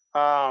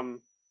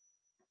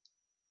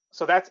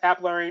 So that's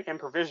app layering and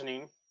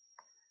provisioning.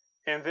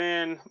 And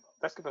then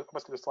let's get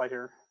the slide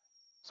here.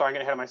 Sorry, I'm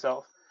getting ahead of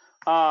myself.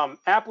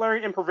 App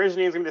layering and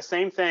provisioning is going to be the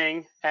same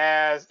thing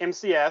as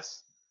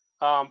MCS.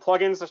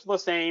 Plugins are still the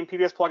same.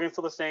 PVS plugins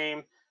still the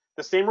same.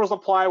 The same rules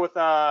apply with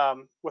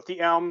the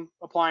Elm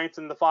appliance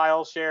and the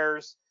file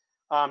shares.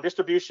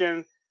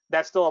 Distribution,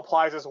 that still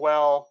applies as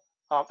well.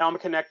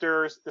 Element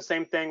connectors, the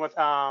same thing with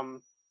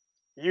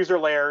user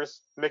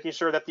layers, making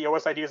sure that the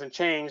OS ID doesn't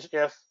change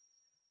if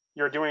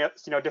you're doing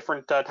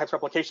different types of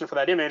replication for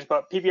that image.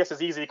 But PVS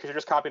is easy because you're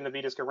just copying the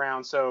vdisk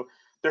around, so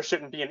there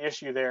shouldn't be an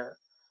issue there.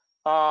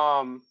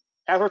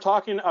 As we're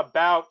talking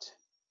about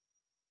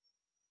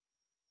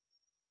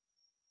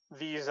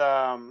these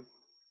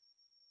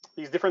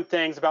different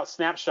things about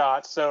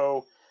snapshots,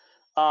 so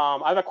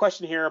I have a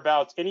question here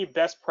about any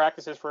best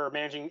practices for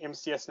managing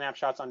MCS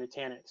snapshots on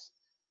Nutanix.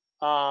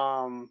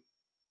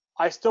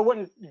 I still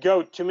wouldn't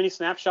go too many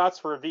snapshots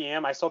for a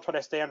VM. I still try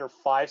to stay under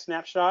 5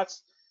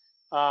 snapshots.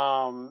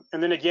 And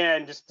then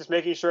again, just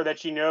making sure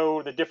that you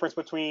know the difference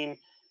between,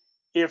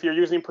 if you're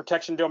using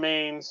protection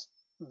domains,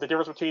 the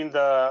difference between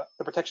the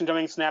protection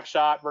domain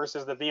snapshot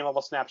versus the VM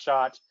level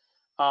snapshot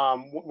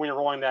when you're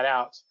rolling that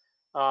out.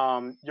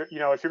 If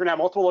you're going to have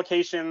multiple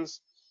locations,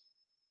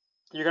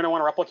 you're going to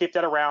want to replicate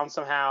that around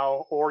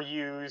somehow or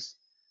use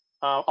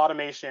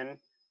automation.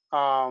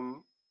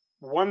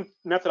 One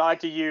method I like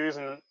to use,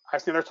 and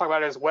I've seen others talk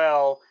about it as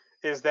well,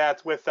 is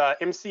that with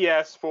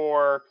MCS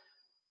for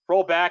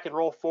roll back and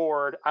roll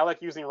forward, I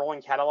like using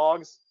rolling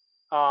catalogs.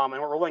 And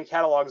what rolling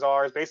catalogs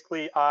are is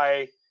basically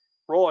I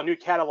roll a new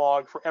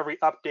catalog for every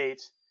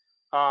update,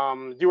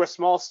 do a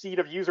small seed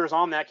of users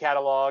on that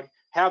catalog,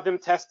 have them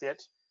test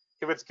it.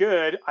 If it's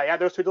good, I add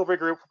those to a delivery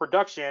group for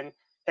production,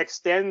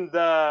 extend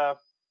the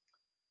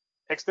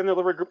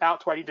delivery group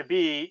out to where I need to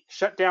be,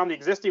 shut down the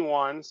existing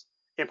ones,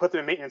 and put them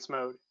in maintenance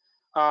mode.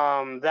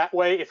 That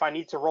way, if I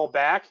need to roll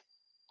back,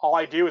 all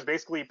I do is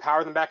basically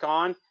power them back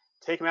on,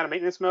 take them out of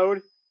maintenance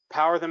mode,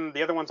 power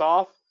the other ones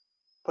off,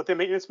 put them in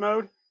maintenance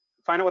mode,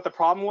 find out what the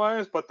problem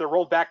was, but they're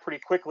rolled back pretty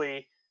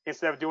quickly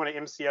instead of doing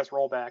an MCS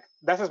rollback.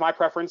 That's just my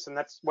preference, and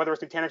that's whether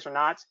it's Nutanix or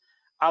not.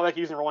 I like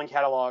using rolling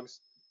catalogs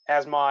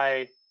as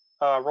my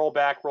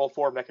rollback, roll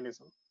forward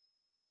mechanism.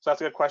 So that's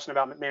a good question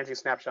about managing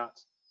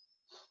snapshots.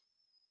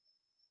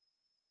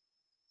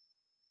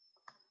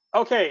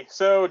 Okay,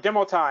 so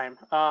demo time.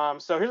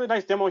 So here's a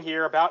nice demo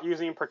here about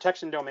using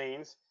protection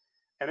domains.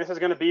 And this is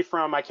going to be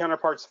from my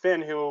counterpart,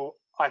 Finn, who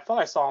I thought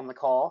I saw on the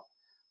call.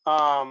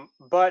 We're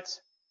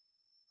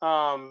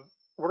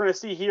going to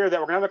see here that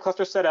we're going to have a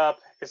cluster set up.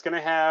 It's going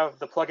to have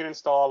the plugin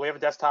installed. We have a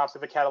desktop, we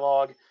have a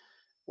catalog.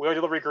 We have a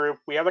delivery group.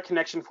 We have a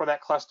connection for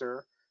that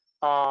cluster.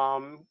 We're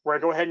going to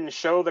go ahead and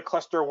show the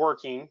cluster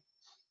working.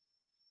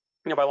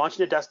 By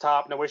launching a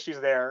desktop, no issues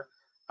there.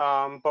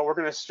 But we're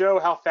going to show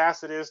how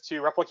fast it is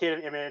to replicate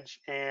an image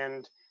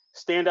and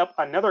stand up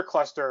another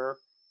cluster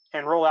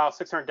and roll out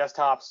 600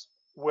 desktops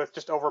with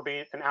just over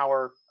an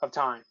hour of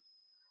time.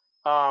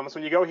 So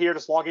when you go here,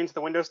 just log into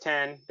the Windows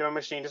 10 demo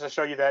machine just to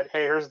show you that,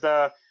 hey, here's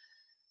the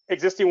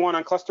existing one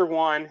on cluster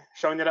 1,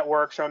 showing that it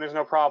works, showing there's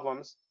no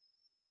problems.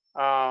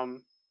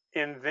 And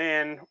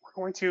then we're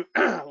going to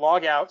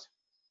log out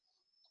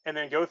and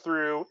then go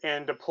through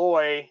and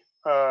deploy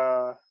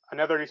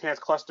another Nutanix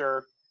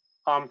cluster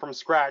from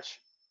scratch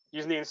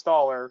using the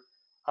installer.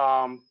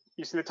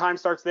 You see the time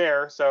starts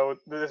there. So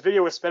this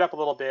video is sped up a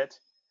little bit,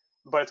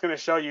 but it's going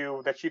to show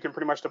you that you can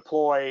pretty much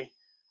deploy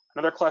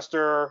another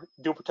cluster,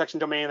 do a protection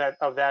domain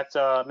of that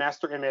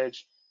master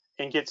image,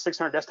 and get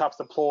 600 desktops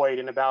deployed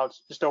in about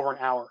just over an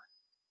hour.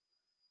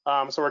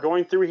 So we're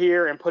going through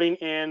here and putting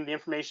in the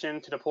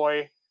information to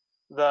deploy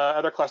the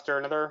other cluster,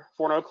 another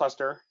 4-node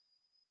cluster.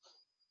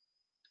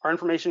 Our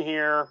information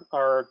here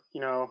are,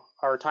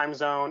 our time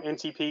zone,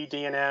 NTP,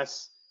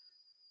 DNS,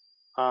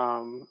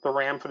 the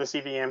RAM for the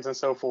CVMs, and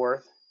so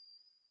forth.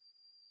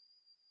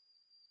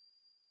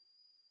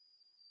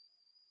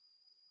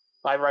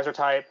 Hypervisor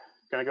type,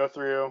 going to go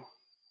through,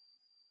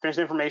 finish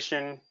the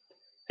information,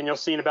 and you'll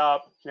see in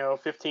about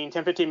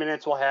 10-15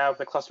 minutes we'll have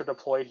the cluster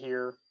deployed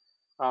here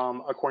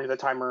according to the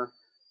timer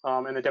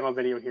in the demo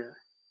video here.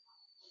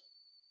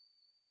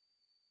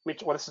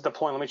 Well, this is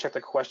deploying. Let me check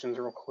the questions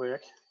real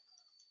quick.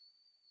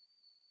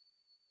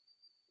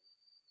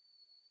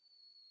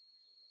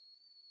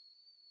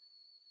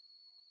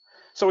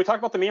 So we talked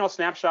about the manual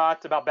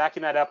snapshot, about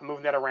backing that up and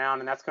moving that around,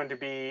 and that's going to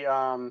be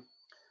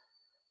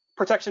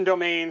protection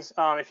domains.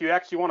 If you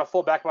actually want a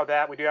full backup of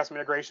that, we do have some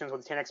integrations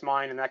with Nutanix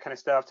Mine and that kind of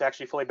stuff to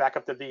actually fully back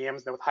up the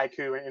VMs with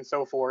Haiku and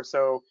so forth.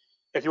 So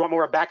if you want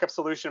more of a backup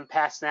solution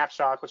past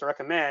snapshot, which I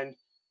recommend,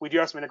 we do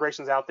have some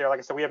integrations out there. Like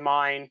I said, we have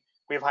Mine,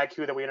 we have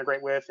Haiku that we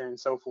integrate with, and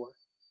so forth.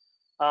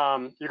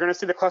 You're going to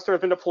see the cluster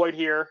has been deployed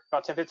here,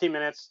 about 10-15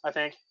 minutes, I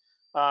think.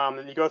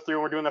 You go through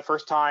and we're doing the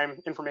first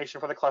time information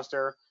for the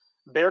cluster.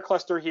 Bare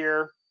cluster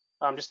here,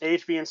 just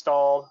AHV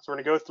installed. So we're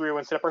going to go through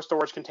and set up our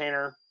storage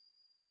container.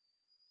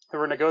 And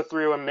we're going to go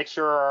through and make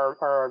sure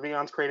our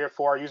VM's created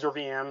for our user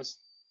VMs.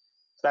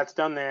 So that's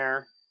done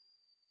there.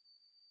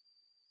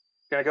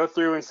 Going to go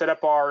through and set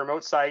up our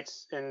remote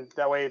sites, and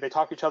that way they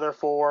talk to each other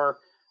for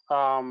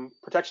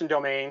protection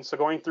domains. So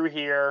going through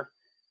here,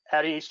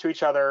 adding each to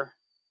each other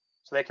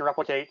so they can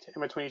replicate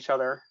in between each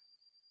other.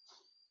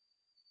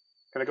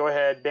 Going to go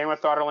ahead, bandwidth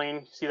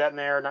throttling, see that in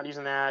there, not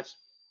using that.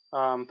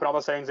 Put all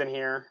the settings in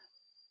here.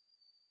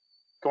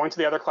 Going to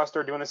the other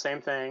cluster, doing the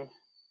same thing.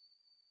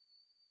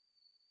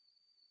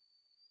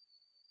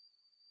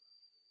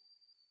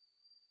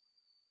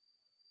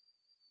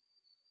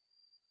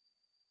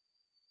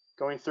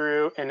 Going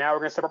through, and now we're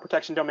going to set up our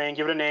protection domain,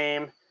 give it a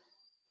name,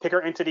 pick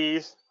our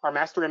entities, our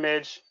master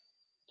image,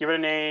 give it a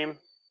name,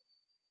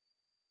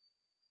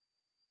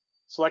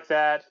 select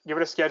that, give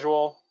it a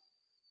schedule,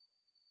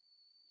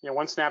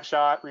 one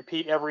snapshot,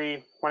 repeat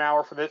every 1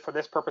 hour for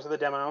this purpose of the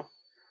demo.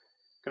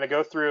 Going to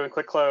go through and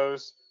click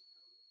close,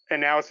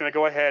 and now it's going to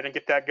go ahead and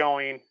get that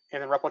going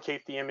and then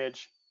replicate the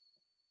image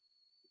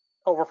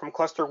over from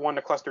cluster 1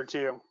 to cluster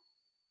 2.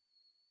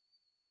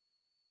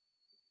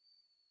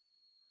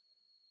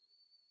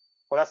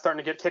 Well, that's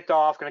starting to get kicked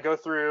off. Going to go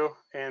through,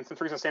 and since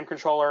we're using the same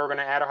controller, we're going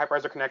to add our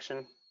hypervisor connection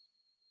to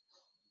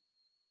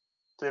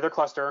the other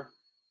cluster.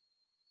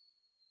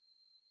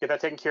 Get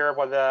that taken care of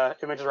while the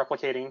image is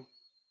replicating.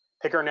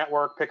 Pick our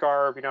network, pick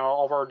our,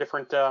 all of our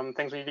different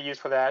things we need to use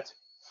for that.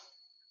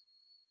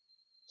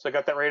 So I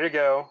got that ready to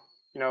go.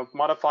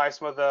 Modify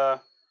some of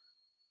the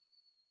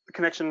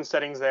connection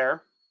settings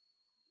there.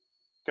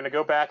 Going to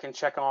go back and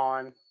check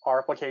on our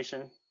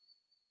application.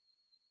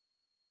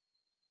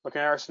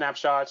 Looking at our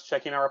snapshots,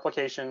 checking our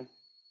application.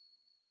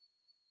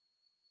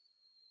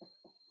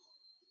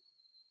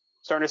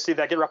 Starting to see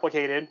that get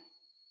replicated.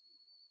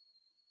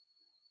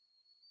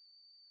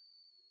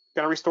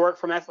 Going to restore it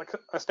from that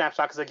a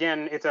snapshot, because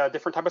again, it's a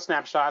different type of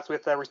snapshot. So we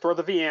have to restore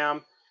the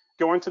VM,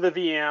 go into the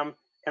VM,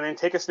 and then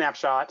take a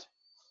snapshot.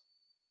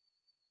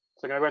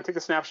 So I'm going to go ahead and take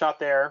the snapshot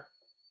there.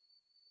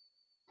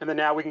 And then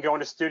now we can go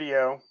into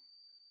Studio,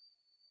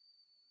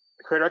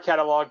 create our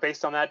catalog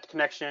based on that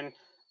connection,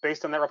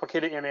 based on that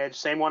replicated image,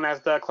 same one as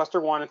the cluster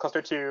 1 and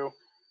cluster 2.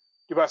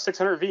 Do about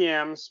 600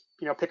 VMs,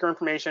 pick our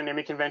information,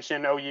 naming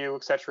convention, OU,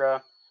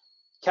 etc.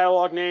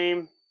 Catalog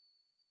name,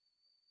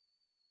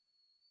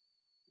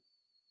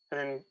 and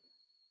then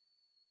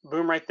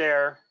boom, right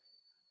there.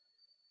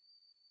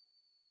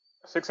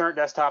 600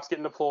 desktops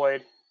getting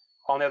deployed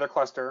on the other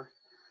cluster.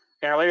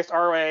 In our latest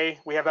ROA,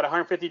 we have about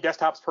 150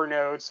 desktops per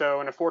node. So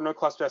in a 4-node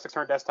cluster, that's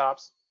 600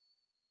 desktops.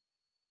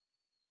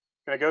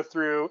 Going to go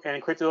through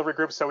and create delivery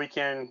groups so we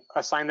can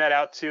assign that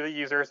out to the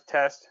users to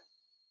test.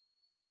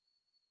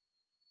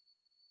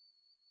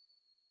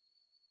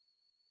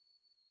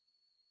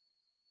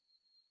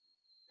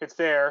 It's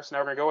there. So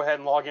now we're going to go ahead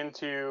and log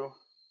into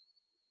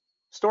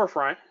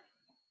Storefront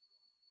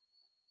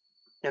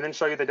and then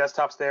show you the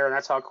desktops there, and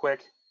that's how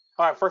quick.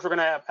 All right, first we're going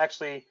to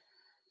actually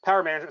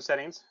power management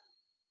settings.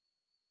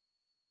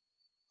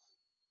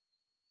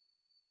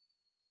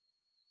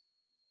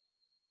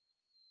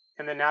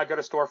 And then now go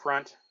to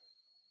Storefront,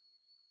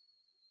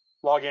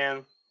 log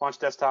in, launch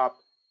desktop,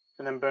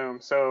 and then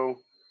boom. So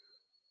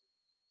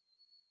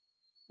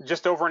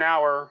just over an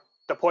hour,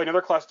 deployed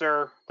another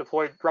cluster,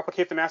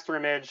 replicate the master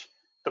image,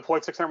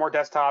 deployed 600 more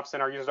desktops,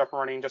 and our users up and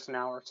running in just an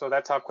hour. So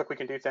that's how quick we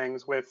can do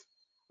things with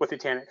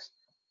Nutanix.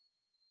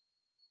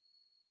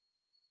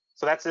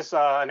 So that's just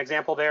an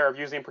example there of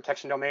using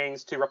protection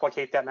domains to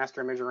replicate that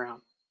master image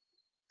around.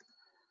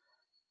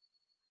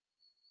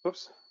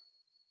 Oops.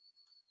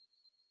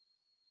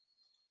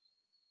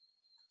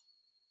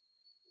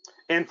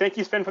 And thank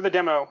you, Sven, for the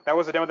demo. That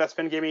was a demo that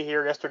Sven gave me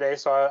here yesterday,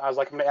 so I was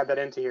like, I'm going to add that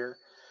into here.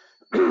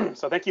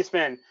 So thank you,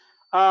 Sven.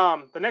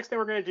 The next thing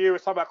we're going to do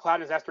is talk about cloud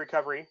and disaster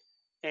recovery.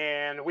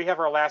 And we have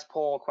our last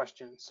poll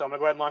question. So I'm going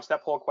to go ahead and launch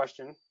that poll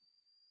question.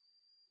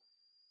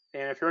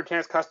 And if you're a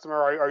Nutanix customer,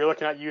 are you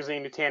looking at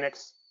using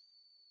Nutanix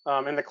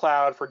in the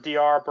cloud for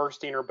DR,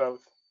 bursting, or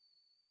both?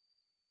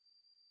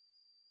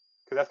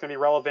 Because that's going to be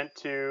relevant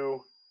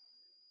to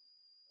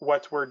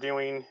what we're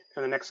doing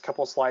in the next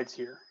couple of slides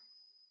here.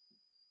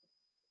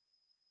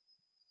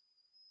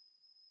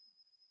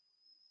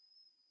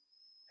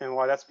 And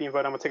while that's being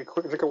voted, I'm going to take a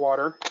quick drink of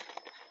water.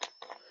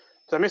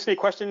 Did I miss any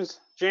questions,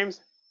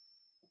 James?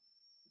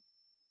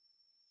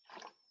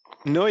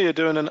 No, you're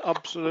doing an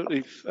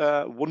absolutely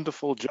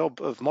wonderful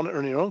job of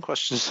monitoring your own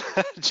questions.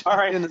 All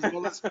right. As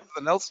well as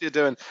everything else you're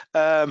doing.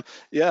 I've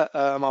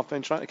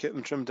been trying to keep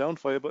them trimmed down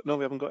for you, but no,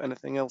 we haven't got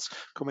anything else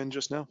come in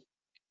just now.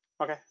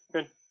 Okay,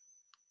 good.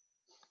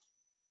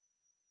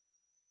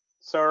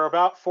 So we're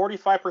about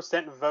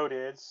 45%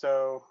 voted.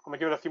 So I'm going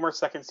to give it a few more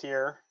seconds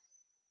here,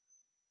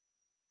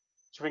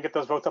 so we can get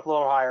those votes up a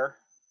little higher.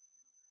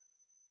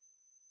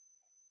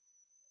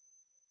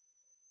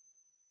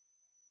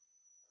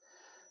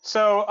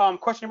 So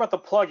question about the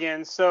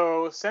plugin.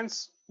 So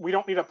since we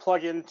don't need a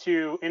plugin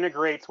to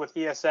integrate with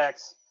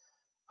ESX,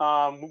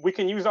 we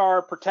can use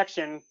our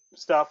protection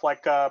stuff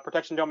like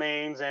protection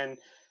domains and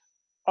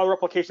other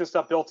replication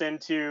stuff built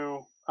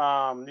into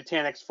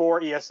Nutanix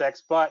for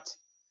ESX, but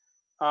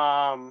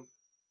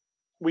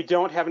we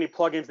don't have any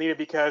plugins needed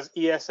because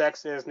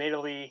ESX is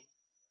natively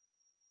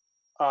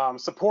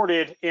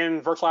supported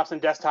in virtual apps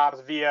and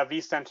desktops via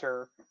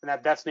vCenter,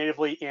 and that's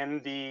natively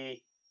in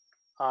the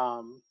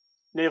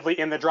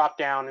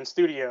dropdown in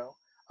Studio.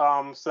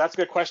 So that's a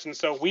good question.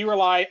 So we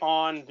rely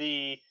on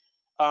the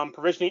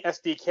provisioning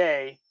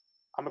SDK.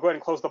 I'm gonna go ahead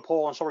and close the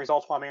poll and show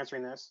results while I'm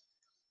answering this.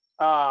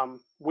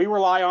 We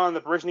rely on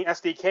the provisioning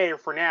SDK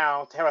for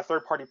now to have a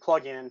third-party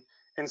plugin,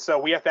 and so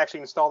we have to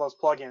actually install those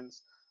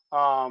plugins.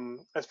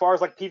 As far as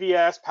like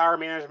PVS, power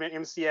management,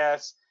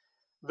 MCS,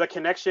 the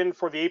connection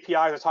for the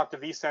APIs to talk to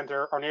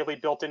vCenter are natively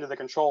built into the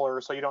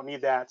controller, so you don't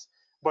need that.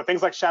 But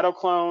things like shadow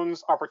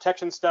clones, our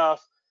protection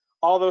stuff,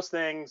 all those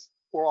things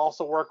will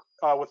also work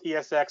with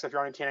ESX if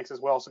you're on Nutanix as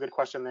well. So good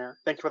question there.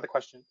 Thank you for the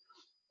question.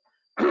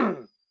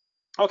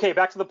 Okay,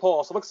 back to the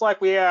poll. So it looks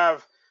like we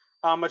have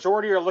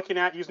majority are looking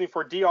at using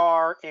for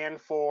DR and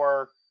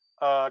for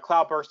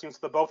cloud bursting. So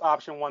the both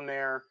option 1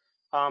 there,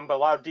 but a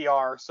lot of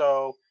DR.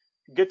 So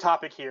good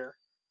topic here.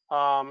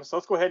 So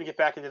let's go ahead and get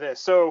back into this.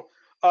 So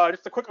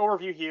just a quick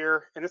overview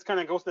here, and this kind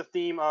of goes to the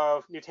theme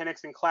of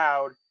Nutanix and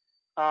cloud,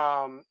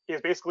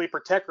 is basically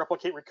protect,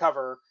 replicate,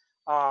 recover.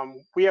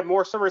 We have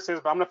more services,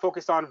 but I'm going to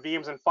focus on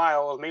VMs and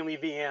files, mainly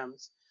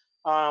VMs.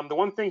 The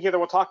one thing here that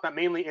we'll talk about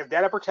mainly is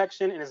data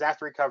protection and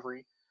disaster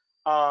recovery.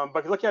 But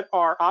if you look at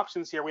our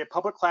options here, we have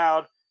public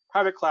cloud,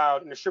 private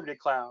cloud, and distributed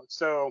cloud.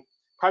 So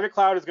private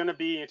cloud is going to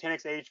be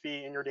Nutanix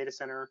AHV in your data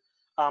center.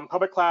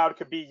 Public cloud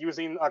could be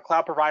using a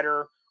cloud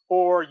provider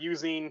or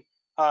using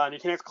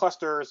Nutanix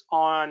clusters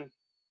on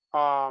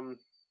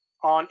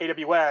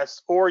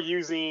AWS, or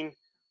using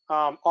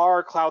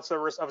our cloud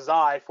service of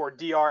Xi for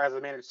DR as a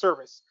managed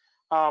service.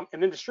 And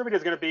then distributed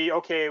is going to be,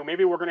 okay,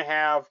 maybe we're going to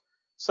have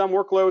some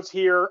workloads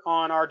here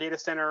on our data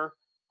center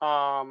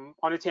on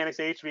Nutanix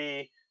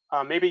AHV.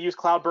 Maybe use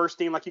cloud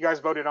bursting like you guys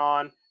voted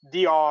on,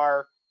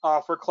 DR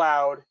for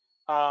cloud,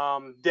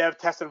 dev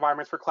test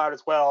environments for cloud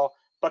as well,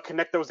 but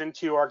connect those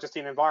into our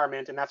existing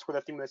environment, and that's where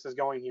the theme of this is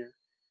going here.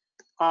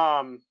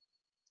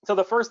 So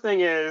the first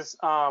thing is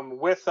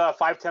with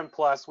 510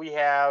 Plus, we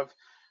have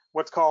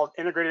what's called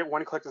integrated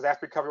one-click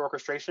disaster recovery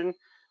orchestration.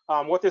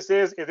 What this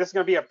is this is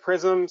going to be a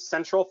Prism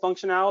Central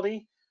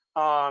functionality,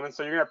 and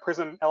so you're going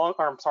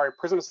to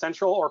Prism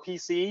Central or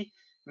PC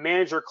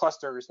manage your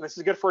clusters, and this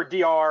is good for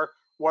DR,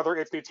 whether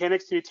it's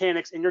Nutanix to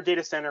Nutanix in your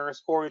data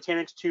centers or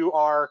Nutanix to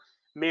our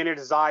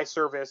managed Xi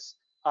service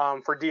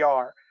for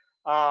DR.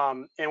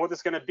 And what this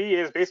is going to be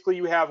is basically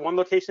you have one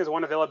location as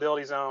one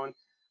availability zone,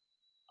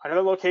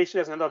 another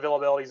location as another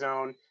availability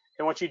zone,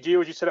 and what you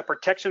do is you set up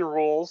protection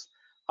rules.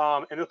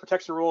 And those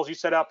protection rules, you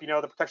set up, the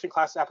protection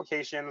class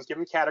applications, give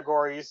them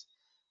categories,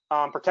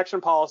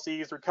 protection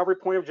policies, recovery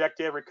point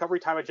objective, recovery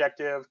time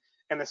objective,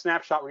 and the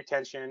snapshot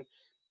retention.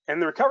 And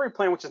the recovery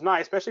plan, which is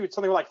nice, especially with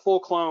something like full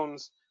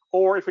clones,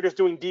 or if you're just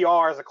doing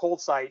DR as a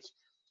cold site,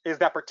 is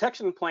that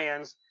protection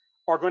plans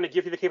are going to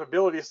give you the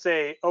capability to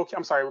say,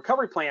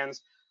 recovery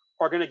plans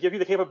are going to give you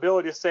the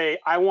capability to say,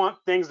 I want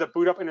things to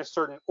boot up in a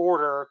certain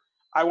order.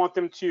 I want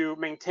them to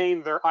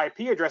maintain their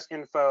IP address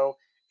info,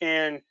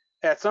 and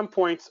at some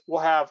points we'll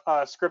have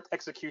script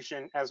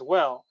execution as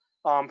well.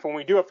 For when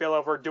we do a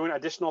failover, doing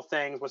additional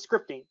things with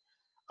scripting.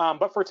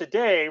 But for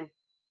today,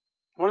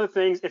 one of the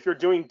things, if you're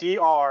doing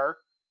DR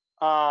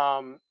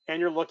and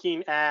you're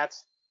looking at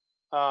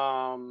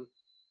doing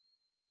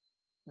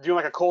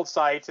like a cold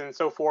site and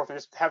so forth, and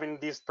just having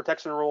these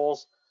protection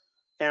rules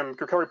and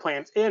recovery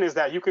plans in, is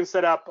that you can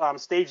set up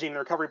staging the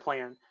recovery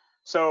plan.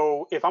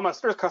 So if I'm a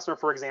Citrix customer,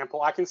 for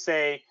example, I can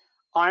say,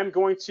 I'm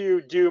going to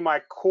do my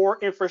core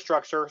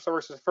infrastructure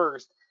services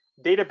first.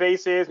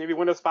 Databases, maybe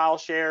Windows file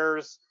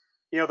shares,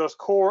 those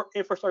core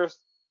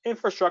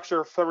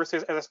infrastructure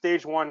services as a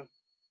stage 1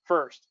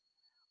 first.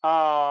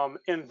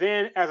 And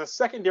then as a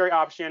secondary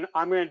option,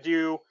 I'm going to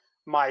do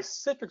my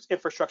Citrix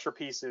infrastructure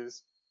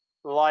pieces.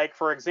 Like,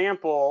 for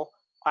example,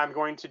 I'm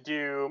going to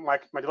do my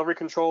delivery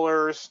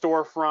controllers,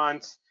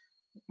 storefront,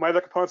 my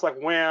other components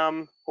like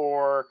WEM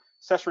or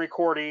session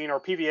recording or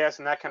PVS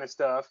and that kind of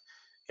stuff.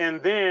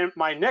 And then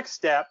my next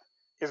step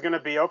is going to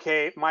be,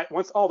 okay,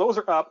 once all those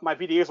are up, my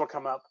VDAs will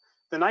come up.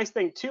 The nice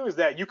thing too is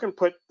that you can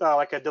put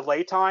like a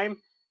delay time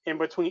in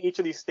between each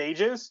of these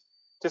stages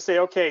to say,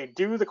 okay,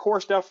 do the core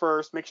stuff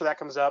first, make sure that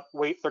comes up,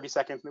 wait 30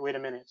 seconds, wait a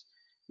minute.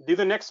 Do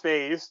the next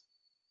phase,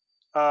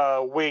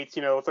 wait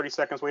 30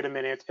 seconds, wait a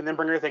minute, and then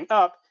bring everything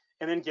up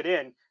and then get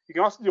in. You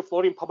can also do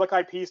floating public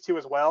IPs too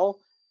as well,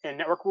 and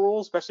network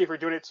rules, especially if you're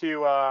doing it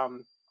to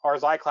our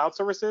Xi cloud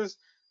services.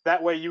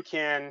 That way you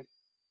can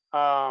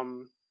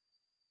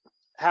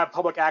have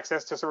public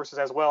access to services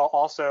as well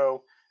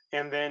also,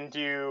 and then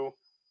do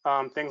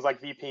things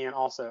like VPN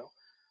also,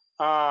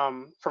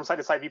 from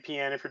site-to-site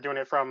VPN if you're doing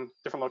it from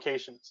different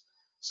locations.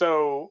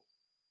 So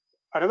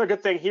another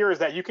good thing here is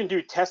that you can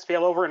do test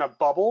failover in a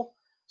bubble.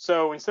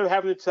 So instead of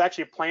having to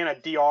actually plan a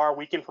DR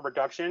weekend for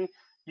production,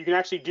 you can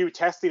actually do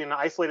testing in an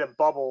isolated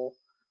bubble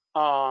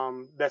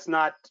that's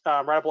not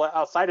writable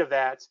outside of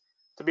that,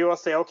 to be able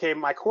to say, okay,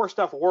 my core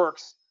stuff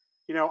works.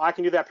 I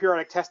can do that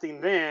periodic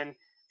testing then,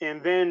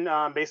 and then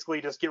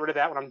basically just get rid of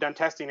that when I'm done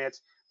testing it,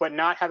 but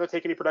not have to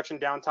take any production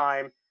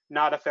downtime,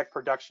 not affect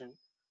production.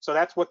 So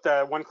that's what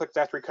the one-click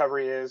disaster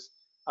recovery is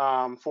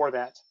for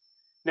that.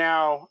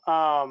 Now,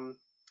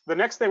 the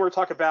next thing we're going to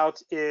talk about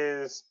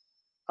is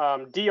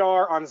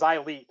DR on Xi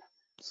Leap.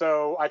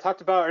 So I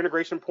talked about our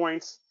integration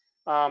points,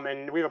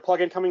 and we have a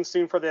plugin coming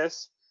soon for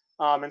this.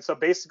 And so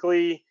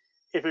basically,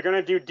 if you're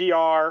going to do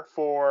DR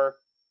for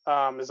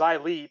Xi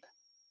Leap,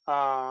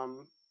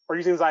 or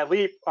using Xi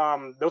Leap,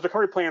 those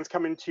recovery plans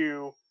come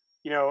into,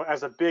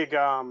 as a big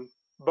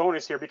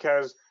bonus here,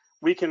 because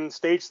we can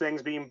stage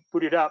things being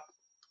booted up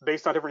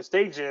based on different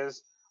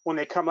stages when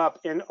they come up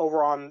in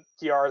over on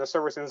DR as a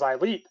service in Xi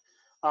Leap.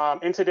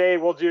 And today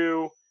we'll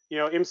do,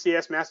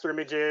 MCS master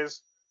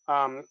images,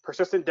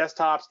 persistent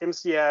desktops,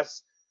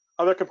 MCS,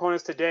 other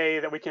components today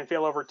that we can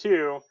fail over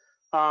to.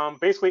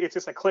 Basically, it's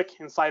just a click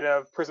inside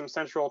of Prism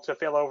Central to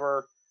fail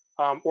over,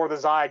 or the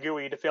Xi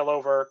GUI to fail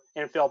over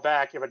and fail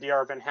back if a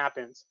DR event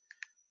happens.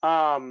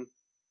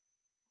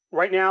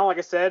 Right now, like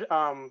I said,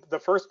 the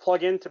first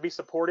plugin to be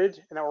supported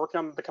and that we're working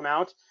on to come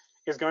out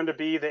is going to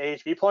be the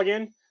AHV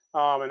plugin,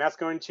 and that's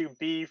going to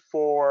be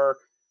for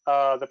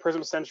the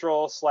Prism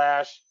Central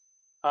slash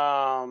Xi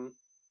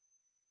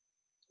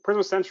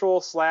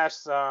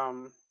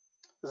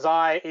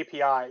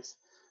APIs.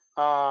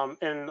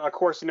 And of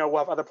course, we'll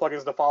have other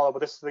plugins to follow, but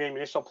this is the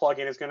initial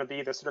plugin is going to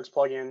be the Citrix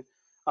plugin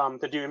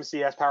to do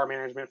MCS, power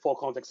management, full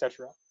clones,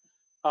 etc.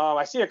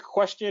 I see a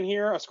question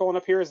here, scrolling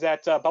up here, is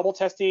that bubble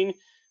testing,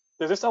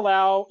 does this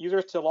allow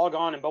users to log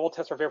on and bubble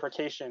test for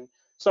verification?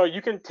 So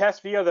you can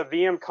test via the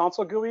VM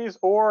console GUIs,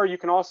 or you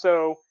can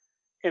also,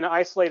 in an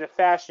isolated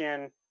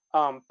fashion,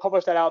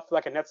 publish that out to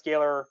like a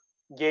NetScaler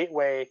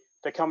gateway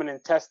to come in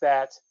and test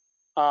that.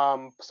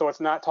 So it's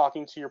not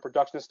talking to your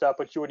production stuff,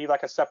 but you would need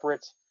like a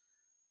separate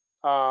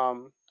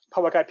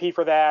public IP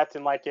for that,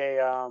 and like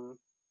a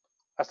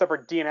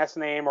separate DNS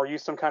name, or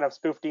use some kind of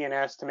spoof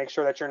DNS to make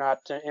sure that you're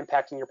not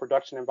impacting your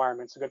production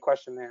environment. It's a good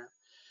question there.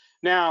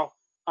 Now,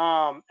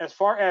 as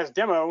far as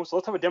demos,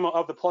 let's have a demo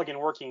of the plugin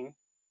working.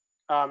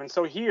 And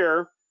so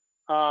here,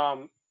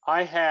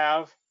 I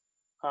have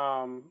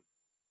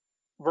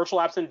virtual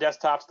apps and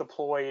desktops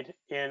deployed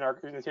in our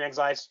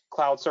Nutanix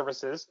cloud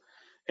services.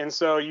 And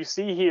so you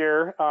see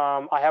here,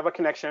 I have a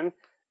connection,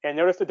 and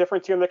notice the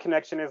difference here in the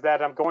connection is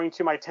that I'm going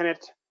to my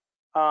tenant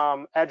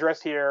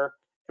address here,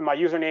 and my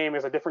username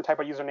is a different type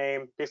of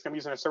username. Basically, I'm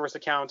using a service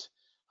account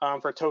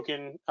for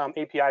token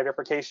API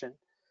verification.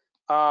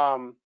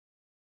 And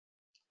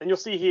you'll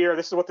see here,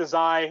 this is what the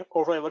Xi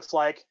overlay looks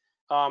like.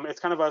 It's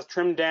kind of a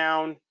trimmed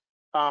down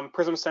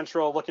Prism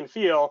Central look and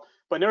feel,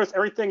 but notice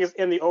everything is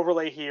in the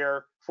overlay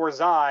here for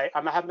Xi.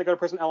 I'm not having to go to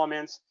Prism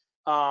Elements.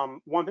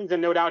 One thing to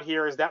note out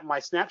here is that my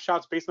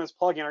snapshots based on this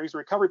plugin are using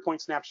recovery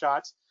point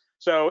snapshots.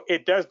 So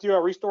it does do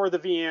a restore of the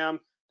VM,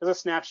 does a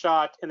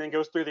snapshot, and then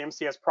goes through the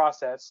MCS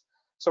process.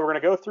 So we're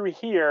going to go through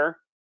here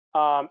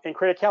and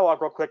create a catalog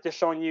real quick, just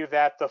showing you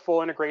that the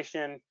full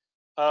integration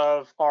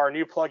of our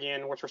new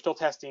plugin, which we're still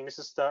testing. This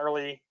is the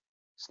early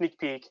sneak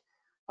peek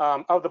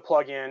of the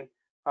plugin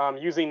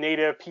using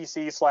native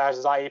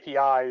PC/Xi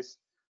APIs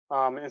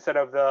instead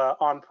of the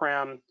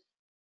on-prem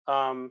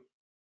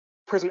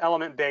Prism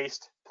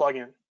element-based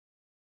plugin.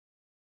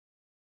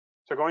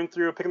 So going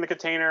through, picking the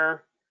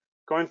container,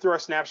 going through our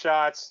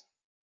snapshots,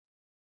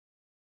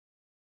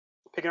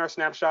 picking our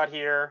snapshot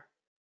here,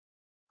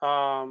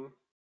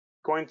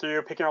 going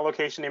through, picking our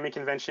location, naming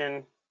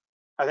convention.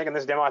 I think in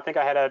this demo, I think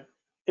I had a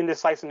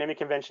indecisive naming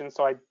convention,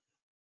 so I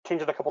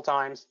changed it a couple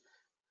times.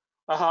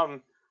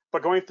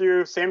 But going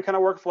through, same kind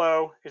of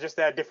workflow, it's just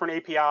that different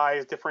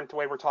APIs, different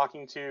way we're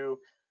talking to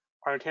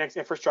our Nutanix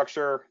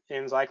infrastructure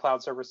in Xi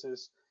Cloud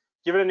services.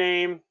 Give it a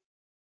name,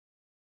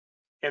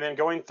 and then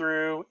going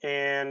through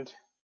and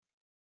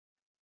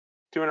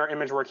doing our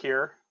image work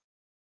here.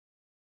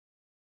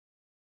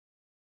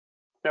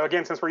 Now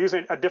again, since we're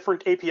using a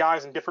different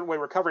APIs and different way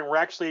we're covering, we're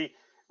actually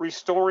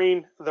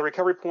restoring the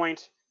recovery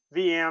point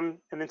VM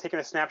and then taking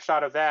a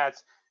snapshot of that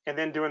and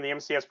then doing the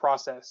MCS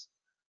process.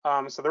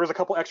 So there was a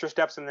couple extra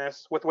steps in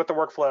this with the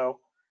workflow,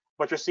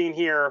 but you're seeing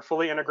here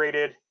fully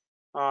integrated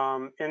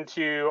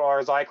into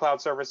our Xi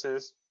Cloud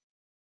services.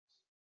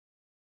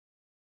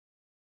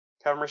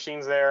 Cover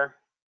machines there.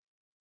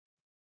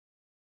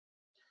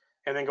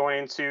 And then going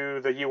into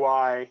the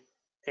UI,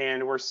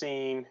 and we're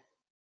seeing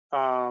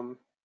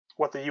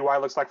what the UI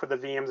looks like for the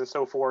VMs and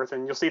so forth.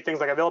 And you'll see things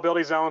like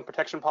availability zone,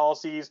 protection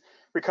policies,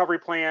 recovery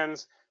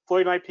plans,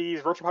 floating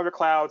IPs, virtual private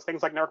clouds,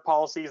 things like network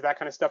policies, that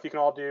kind of stuff you can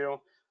all do.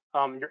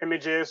 Your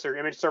images, or your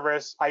image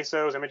service,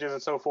 ISOs, images,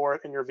 and so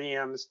forth, and your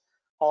VMs,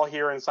 all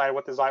here inside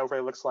what the Xi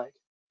overlay looks like.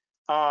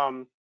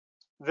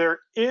 There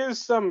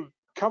is some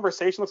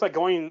conversation, looks like,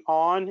 going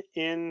on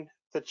in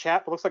the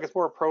chat, but looks like it's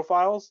more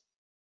profiles.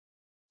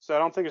 So I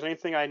don't think there's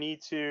anything I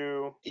need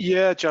to.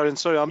 Yeah, Jarian,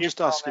 sorry, I'm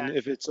just asking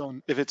if it's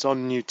on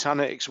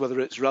Nutanix, whether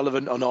it's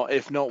relevant or not.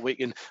 If not, we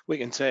can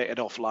take it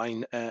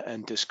offline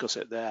and discuss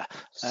it there.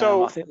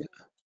 So I think.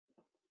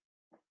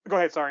 Go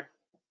ahead. Sorry.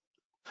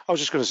 I was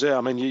just going to say,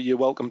 I mean, you're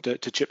welcome to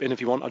chip in if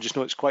you want. I just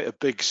know it's quite a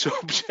big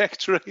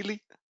subject,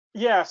 really.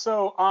 Yeah.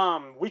 So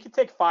we could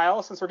take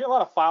files, since we're getting a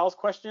lot of files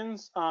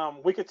questions.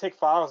 We could take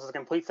files as a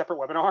complete separate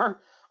webinar,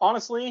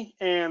 honestly.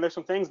 And there's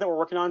some things that we're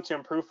working on to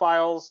improve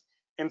files,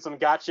 and some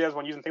gotchas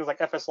when using things like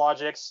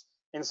FSLogix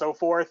and so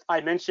forth. I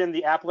mentioned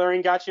the app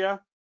layering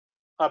gotcha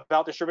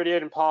about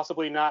distributed and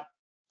possibly not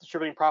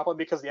distributing properly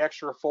because of the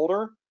extra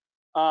folder.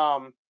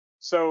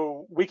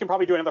 So we can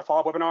probably do another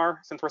follow-up webinar,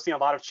 since we're seeing a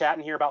lot of chat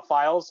in here about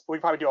files. We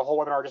can probably do a whole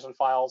webinar just on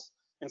files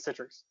in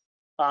Citrix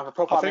for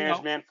profile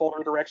management, folder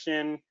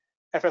redirection,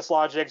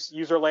 FSLogix,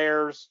 user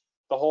layers,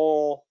 the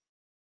whole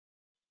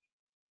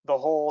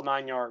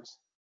 9 yards.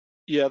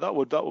 Yeah, that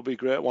would be a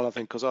great one, I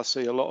think, because I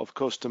see a lot of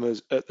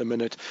customers at the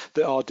minute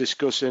that are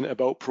discussing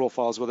about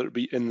profiles, whether it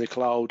be in the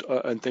cloud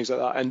and things like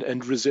that,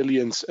 and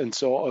resilience and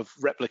sort of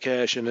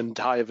replication and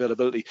high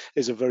availability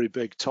is a very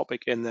big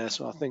topic in there.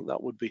 So I think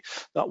that would be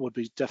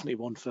definitely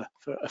one for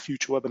a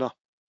future webinar.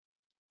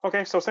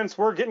 Okay, so since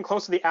we're getting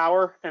close to the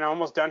hour and I'm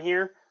almost done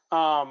here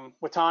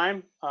with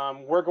time,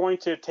 we're going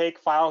to take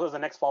files as the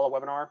next follow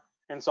webinar.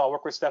 And so I'll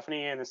work with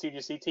Stephanie and the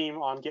CGC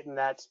team on getting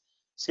that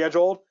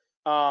scheduled.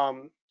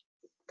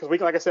 Because we,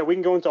 like I said, we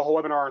can go into a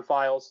whole webinar on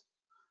files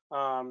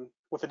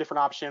with the different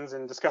options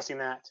and discussing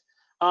that.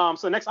 So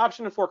the next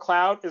option for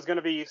cloud is going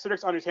to be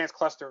Citrix on Nutanix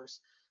clusters.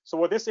 So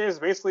what this is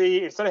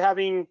basically, instead of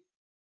having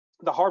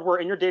the hardware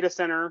in your data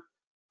center,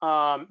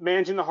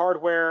 managing the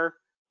hardware,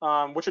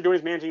 what you're doing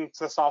is managing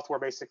the software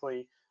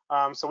basically.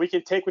 So we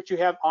can take what you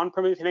have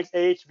on-prem Nutanix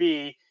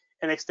AHV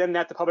and extend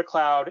that to public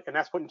cloud, and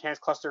that's what Nutanix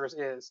clusters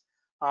is.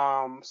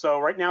 So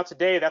right now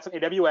today, that's an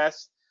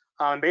AWS.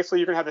 Basically,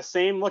 you're gonna have the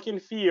same look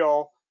and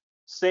feel,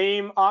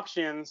 same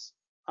options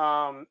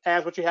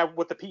as what you have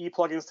with the PE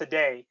plugins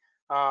today.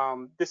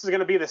 This is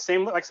gonna be the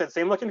same, like I said,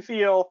 same look and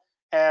feel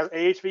as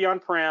AHV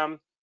on-prem.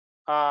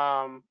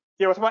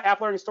 Yeah, we're talking about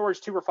app learning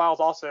storage too for files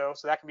also,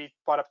 so that can be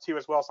brought up too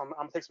as well. So I'm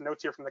gonna take some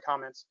notes here from the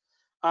comments.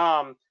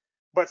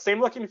 But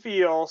same look and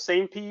feel,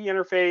 same PE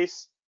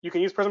interface. You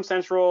can use Prism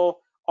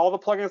Central. All the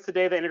plugins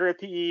today that integrate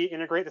PE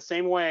integrate the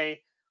same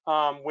way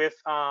with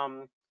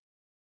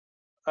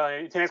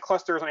Nutanix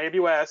clusters on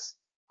AWS.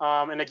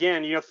 And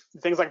again, you know,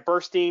 things like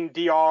bursting,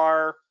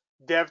 DR,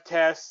 dev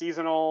test,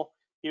 seasonal,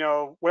 you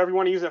know, whatever you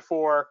want to use it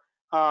for.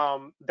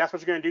 That's what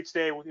you're going to do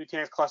today with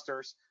Nutanix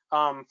clusters,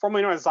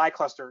 formerly known as Xi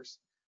clusters.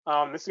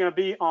 This is going to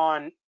be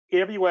on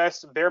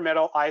AWS bare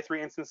metal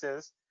i3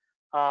 instances.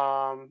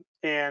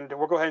 And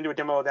we'll go ahead and do a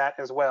demo of that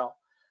as well.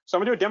 So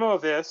I'm gonna do a demo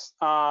of this.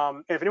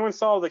 If anyone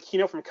saw the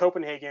keynote from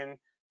Copenhagen,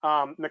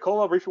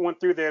 Nicola briefly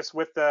went through this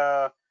with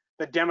the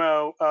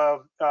demo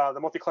of the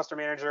multi-cluster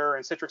manager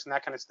and Citrix and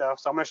that kind of stuff.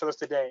 So I'm gonna show this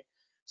today.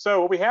 So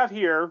what we have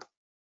here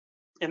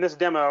in this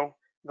demo,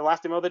 the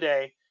last demo of the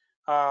day,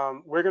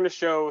 we're gonna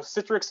show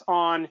Citrix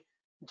on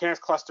Nutanix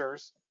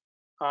clusters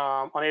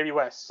on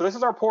AWS. So this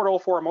is our portal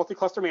for a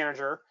multi-cluster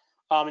manager.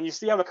 And you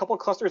see I have a couple of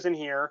clusters in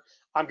here.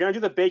 I'm going to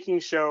do the baking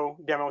show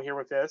demo here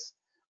with this.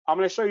 I'm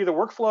going to show you the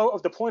workflow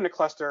of deploying a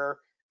cluster,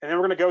 and then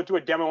we're going to go do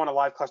a demo on a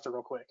live cluster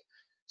real quick.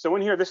 So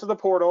in here, this is the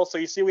portal. So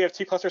you see we have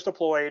 2 clusters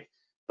deployed,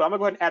 but I'm going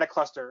to go ahead and add a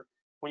cluster.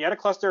 When you add a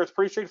cluster, it's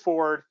pretty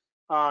straightforward.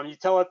 You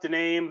tell it the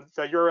name,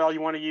 the URL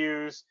you want to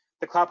use,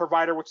 the cloud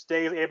provider, which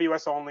today is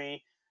AWS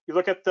only. You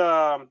look at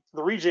the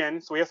region.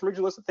 So we have some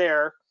region listed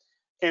there.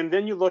 And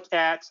then you look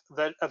at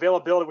the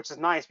availability, which is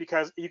nice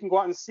because you can go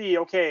out and see,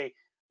 okay,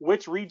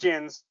 which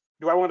regions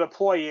do I want to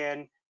deploy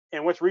in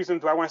and which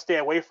regions do I want to stay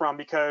away from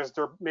because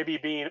they're maybe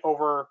being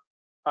over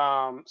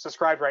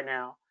subscribed right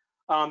now.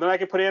 Then I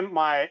can put in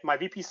my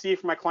VPC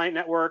for my client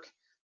network,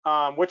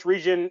 which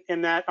region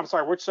in that,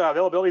 which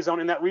availability zone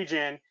in that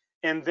region,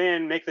 and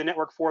then make the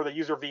network for the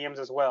user VMs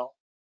as well.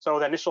 So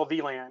the initial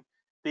VLAN.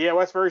 The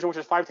EOS version, which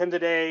is 5.10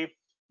 today,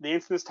 the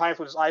instance types,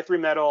 which is i3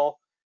 metal,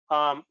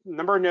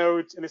 number of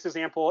nodes, in this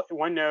example,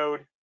 1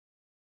 node,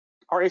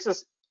 our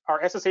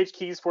SSH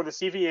keys for the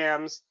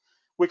CVMs.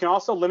 We can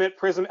also limit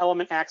Prism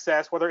element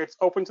access, whether it's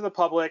open to the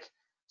public,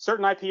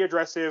 certain IP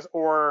addresses,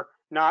 or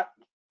not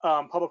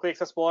publicly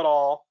accessible at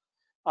all.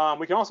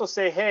 We can also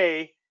say,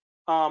 hey,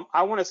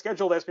 I want to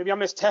schedule this. Maybe I'm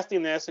just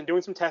testing this and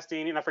doing some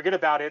testing and I forget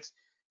about it,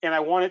 and I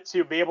want it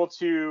to be able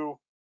to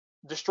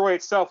destroy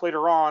itself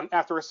later on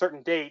after a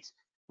certain date.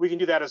 We can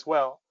do that as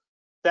well.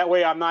 That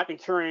way I'm not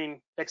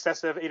incurring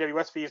excessive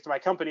AWS fees to my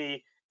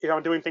company if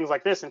I'm doing things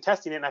like this and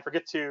testing it and I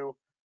forget to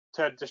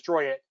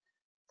destroy it.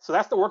 So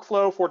that's the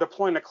workflow for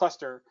deploying a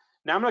cluster.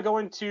 Now I'm going to go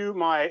into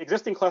my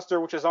existing cluster,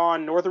 which is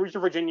on Northern Region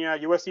of Virginia,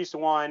 US East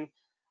 1.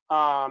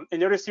 And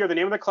notice here the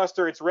name of the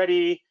cluster, it's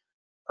ready,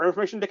 or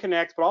information to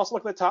connect, but also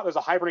look at the top, there's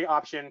a hibernate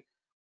option,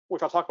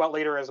 which I'll talk about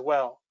later as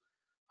well.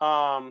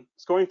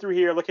 It's going through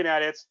here, looking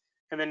at it.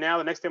 And then now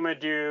the next thing I'm going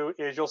to do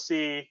is you'll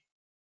see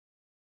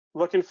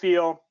look and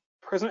feel,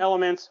 Prism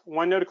elements,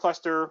 1 node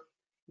cluster,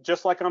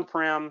 just like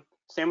on-prem,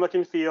 same look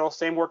and feel,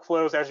 same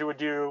workflows as you would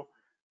do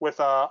with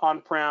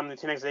on-prem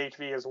Nutanix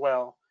AHV as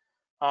well.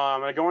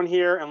 I'm gonna go in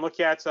here and look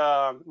at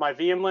my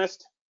VM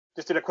list.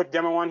 Just did a quick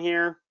demo on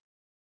here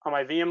on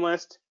my VM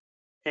list.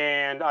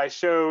 And I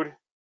showed,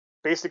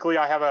 basically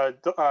I have a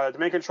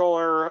domain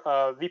controller,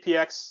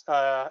 VPX,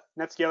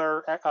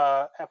 NetScaler,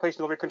 application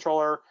delivery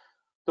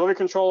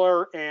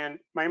controller, and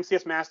my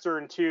MCS master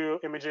and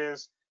 2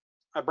 images.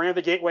 I bring up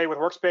the gateway with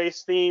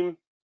workspace theme.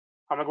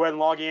 I'm gonna go ahead and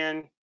log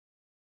in,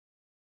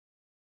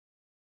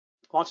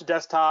 launch a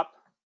desktop,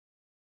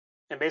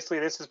 and basically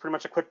this is pretty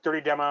much a quick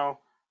dirty demo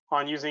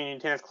on using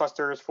Nutanix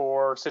clusters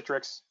for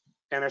Citrix.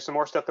 And there's some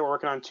more stuff that we're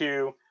working on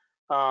too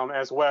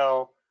as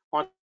well.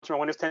 Launch my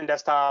Windows 10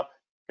 desktop,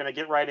 gonna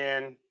get right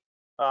in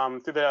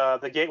through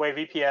the gateway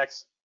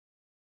VPX,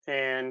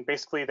 and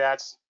basically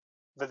that's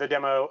the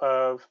demo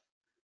of,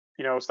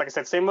 you know, it's like I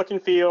said, same look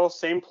and feel,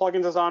 same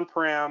plugins as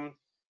on-prem,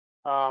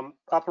 up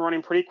and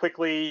running pretty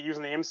quickly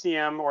using the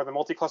MCM or the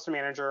multi-cluster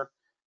manager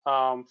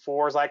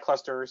for Xi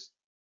clusters.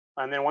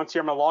 And then once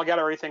here, I'm gonna log out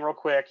of everything real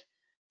quick.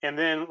 And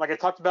then, like I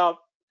talked about,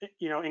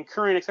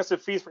 incurring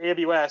excessive fees for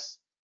AWS.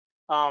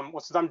 Well,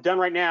 since I'm done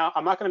right now,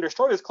 I'm not gonna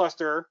destroy this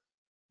cluster,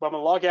 but I'm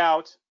gonna log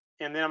out,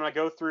 and then I'm gonna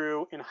go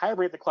through and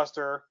hibernate the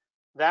cluster.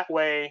 That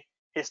way,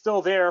 it's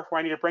still there where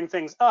I need to bring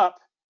things up,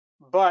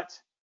 but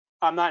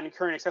I'm not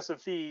incurring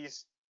excessive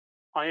fees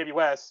on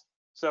AWS.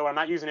 So I'm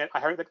not using it. I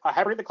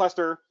hibernate the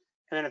cluster,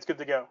 and then it's good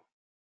to go.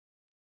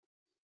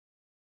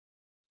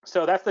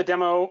 So that's the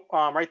demo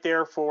right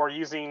there for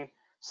using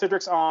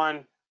Citrix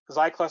on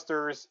Xi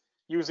clusters,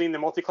 using the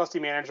multi-cluster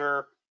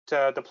manager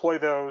to deploy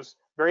those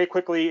very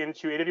quickly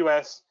into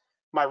AWS,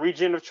 my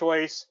region of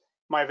choice,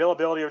 my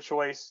availability of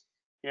choice,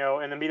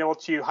 and then being able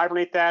to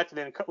hibernate that. And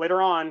then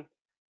later on,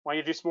 when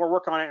you do some more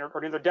work on it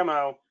or do the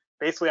demo,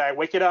 basically I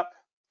wake it up,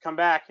 come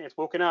back, and it's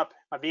woken up.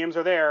 My VMs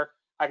are there.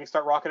 I can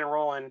start rocking and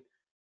rolling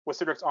with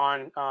Citrix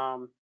on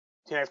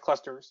Nutanix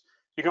clusters.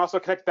 You can also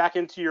connect back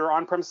into your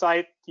on-prem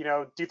site,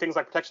 do things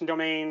like protection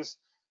domains,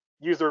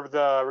 use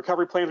the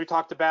recovery planes we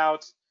talked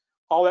about.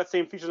 All that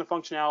same features and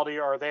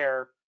functionality are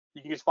there.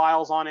 You can use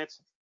files on it.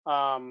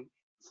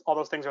 All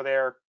those things are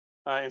there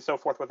and so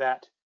forth with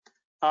that.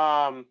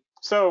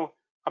 So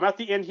I'm at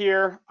the end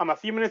here. I'm a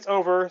few minutes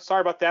over.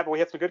 Sorry about that, but we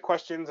had some good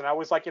questions, and I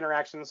always like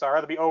interactions, so I'd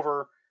rather be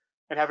over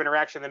and have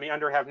interaction than be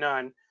under and have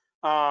none.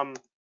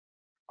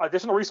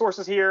 Additional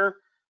resources here.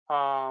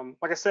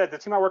 Like I said, the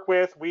team I work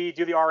with, we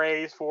do the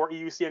RAs for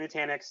EUC and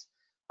Nutanix.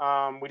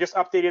 We just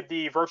updated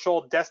the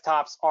virtual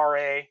desktops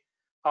RA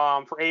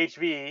for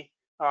AHV.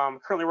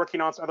 Currently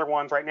working on some other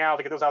ones right now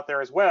to get those out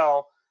there as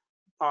well.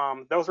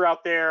 Those are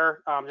out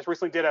there. Just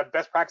recently did a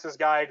best practices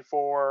guide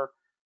for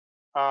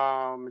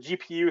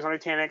GPUs on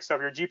Nutanix. So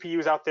if your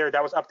GPUs out there,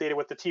 that was updated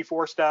with the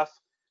T4 stuff.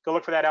 Go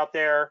look for that out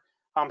there.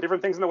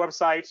 Different things on the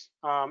website.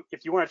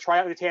 If you want to try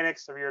out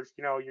Nutanix, or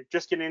you're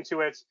just getting into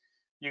it,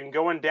 you can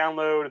go and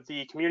download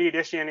the community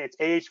edition. It's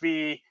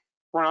AHV,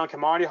 run on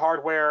commodity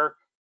hardware,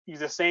 use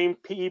the same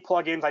PE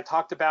plugins I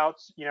talked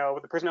about,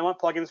 with the Prism Element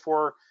plugins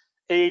for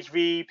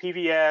AHV,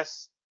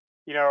 PVS,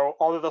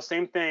 all of those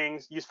same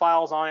things, use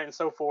files on it and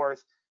so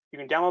forth. You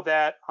can download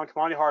that on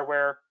commodity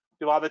hardware,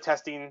 do a lot of the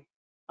testing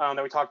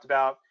that we talked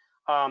about.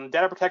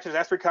 Data protection,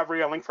 disaster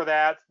recovery, a link for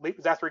that, Leap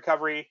disaster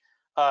recovery,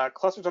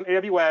 clusters on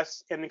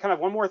AWS. And then kind of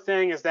one more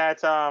thing is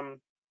that,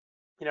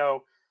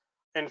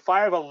 in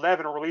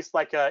 5.11 released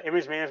like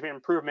image management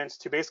improvements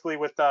to basically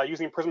with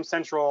using Prism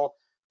Central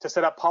to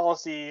set up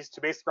policies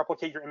to basically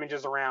replicate your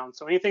images around.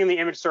 So anything in the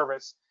image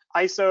service,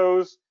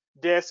 ISOs,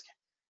 disk,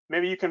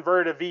 maybe you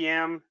converted a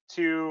VM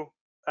to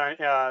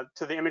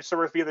the image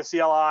service via the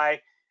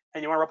CLI,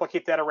 and you want to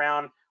replicate that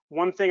around.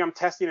 One thing I'm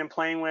testing and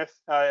playing with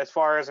as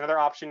far as another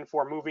option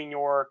for moving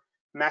your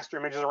master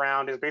images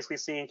around is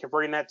basically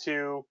converting that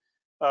to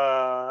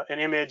an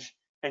image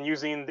and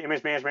using the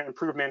image management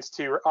improvements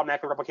to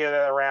automatically replicate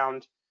that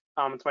around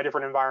to my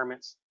different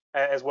environments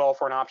as well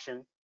for an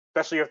option,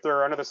 especially if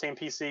they're under the same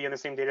PC in the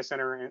same data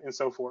center and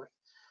so forth.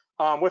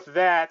 With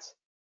that,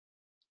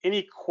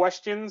 any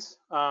questions?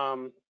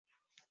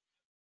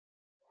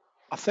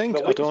 I think,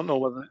 I don't know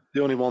whether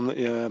the only one that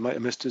you might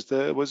have missed is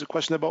there was a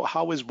question about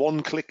how is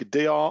one-click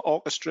DR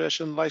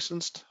orchestration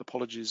licensed?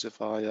 Apologies if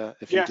you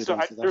did answer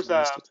that.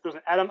 There's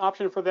an add-on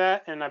option for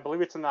that, and I believe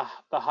it's in the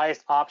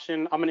highest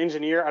option. I'm an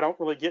engineer. I don't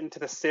really get into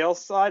the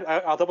sales side.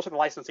 I'll double check the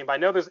licensing, but I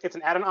know it's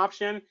an add-on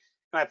option, and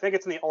I think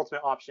it's in the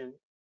ultimate option.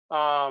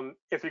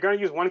 If you're going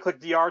to use one-click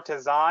DR to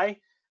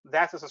Xi,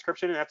 that's a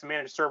subscription and that's a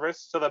managed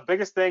service. So the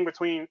biggest thing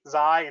between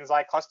Xi and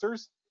Xi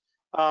clusters,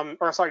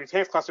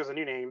 Nutanix clusters is a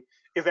new name,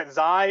 is that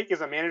Xi is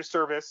a managed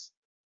service.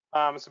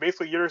 So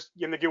basically you're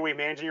in the GUI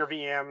managing your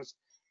VMs.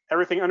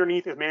 Everything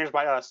underneath is managed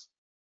by us.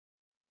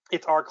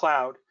 It's our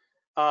cloud.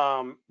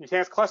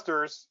 Nutanix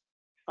clusters,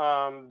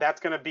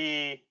 that's going to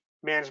be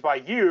managed by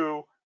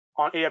you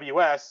on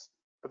AWS,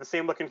 but the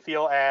same look and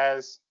feel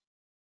as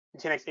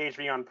Nutanix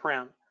AHV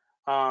on-prem.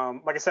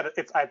 Like I said,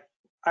 I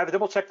have to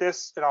double check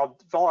this and I'll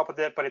follow up with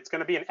it, but it's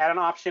going to be an add-on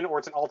option or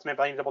it's an ultimate,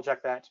 but I need to double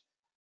check that.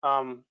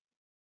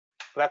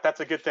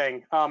 That's a good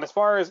thing. As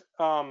far as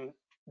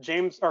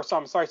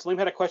Salim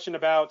had a question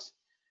about,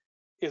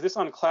 is this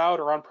on cloud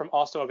or on-prem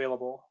also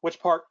available? Which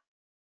part?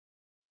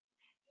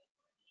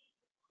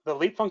 The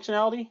Leap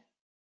functionality?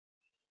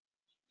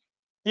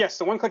 Yes,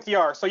 so one-click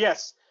DR. So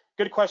yes,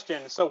 good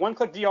question. So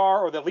one-click DR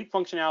or the Leap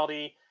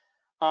functionality,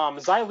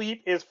 Xi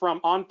Leap is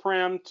from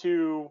on-prem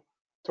to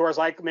our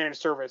Xi managed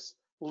service.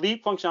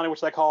 Leap functionality,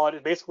 which I call it,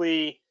 is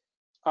basically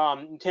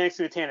Nutanix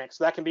to Nutanix.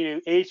 So that can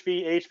be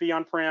AHV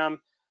on-prem.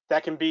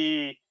 That can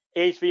be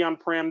AHV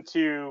on-prem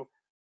to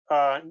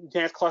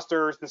Nutanix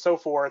clusters and so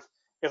forth.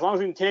 As long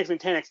as it's Nutanix,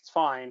 it's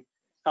fine.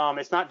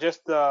 It's not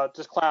just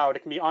cloud.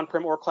 It can be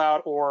on-prem or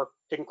cloud, or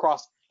it can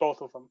cross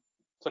both of them.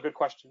 It's a good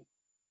question.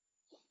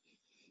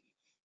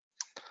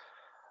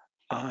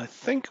 I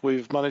think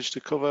we've managed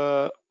to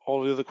cover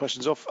all the other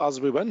questions off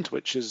as we went,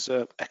 which is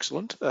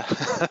excellent.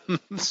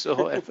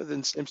 So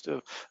everything seems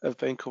to have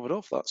been covered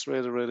off. That's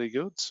really, really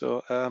good.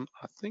 So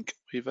I think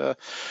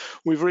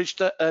we've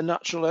reached a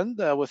natural end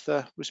there with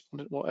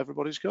responding to what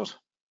everybody's got.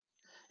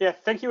 Yeah,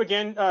 thank you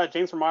again,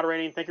 James, for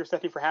moderating. Thank you,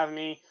 Stephanie, for having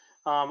me.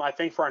 I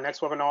think for our next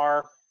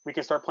webinar, we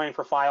can start planning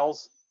for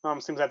files.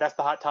 Seems like that's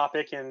the hot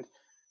topic, and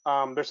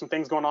there's some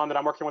things going on that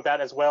I'm working with that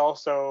as well.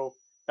 So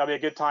that'll be a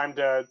good time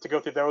to go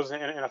through those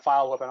in a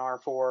file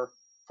webinar for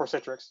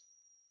Citrix.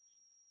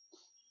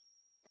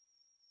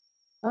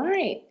 All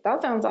right,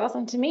 that sounds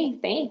awesome to me.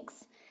 Thanks.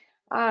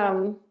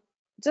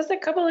 Just a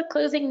couple of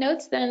closing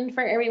notes then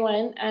for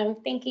everyone.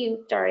 Thank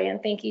you,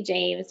 Jarian. Thank you,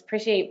 James.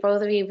 Appreciate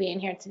both of you being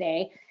here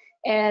today.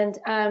 And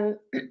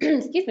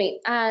excuse me,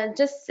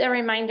 just a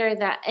reminder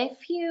that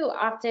if you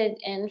opted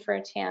in for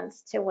a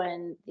chance to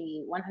win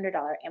the $100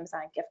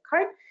 Amazon gift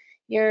card,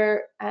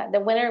 the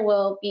winner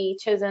will be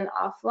chosen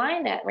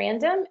offline at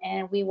random,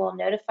 and we will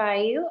notify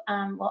you.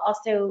 We'll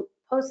also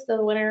post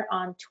the winner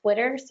on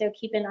Twitter, so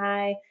keep an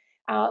eye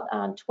out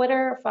on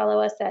Twitter.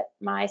 Follow us at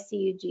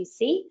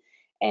myCUGC,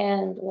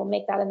 and we'll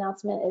make that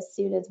announcement as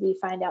soon as we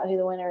find out who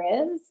the winner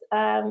is.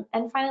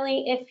 And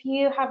finally, if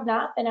you have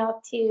not been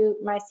out to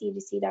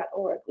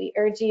mycugc.org, we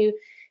urge you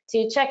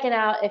to check it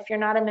out. If you're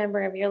not a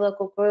member of your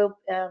local group,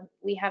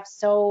 we have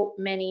so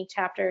many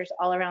chapters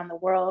all around the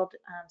world.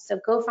 So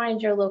go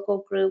find your local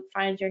group,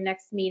 find your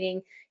next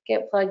meeting,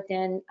 get plugged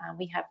in.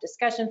 We have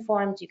discussion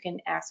forums. You can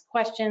ask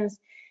questions.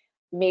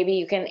 Maybe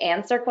you can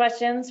answer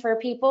questions for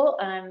people.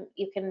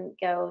 You can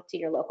go to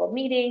your local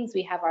meetings.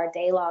 We have our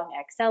day-long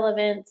Excel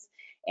events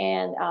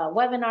and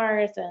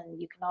webinars, and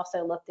you can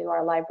also look through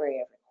our library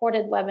of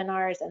recorded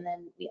webinars. And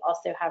then we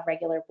also have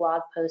regular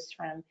blog posts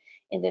from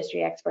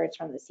industry experts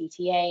from the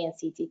CTA and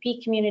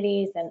CTP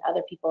communities and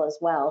other people as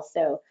well.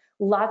 So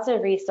lots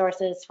of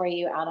resources for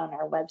you out on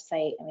our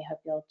website, and we hope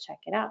you'll check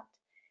it out.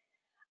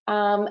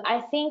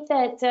 I think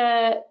that,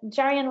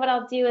 Jarian, what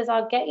I'll do is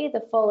I'll get you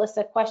the full list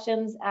of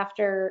questions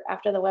after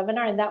the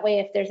webinar, and that way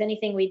if there's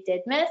anything we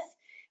did miss,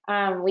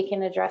 we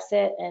can address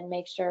it and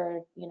make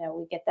sure,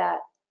 we get that.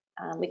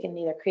 We can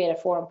either create a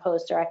forum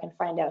post, or I can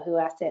find out who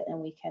asked it, and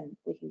we can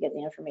get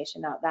the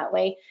information out that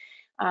way.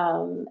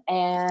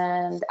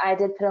 And I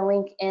did put a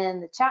link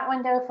in the chat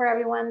window for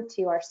everyone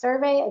to our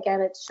survey.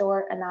 Again, it's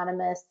short,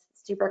 anonymous,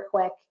 super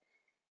quick.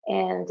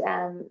 And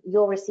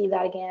you'll receive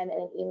that again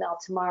in an email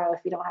tomorrow if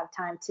you don't have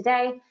time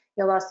today.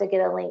 You'll also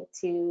get a link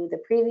to the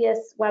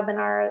previous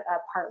webinar,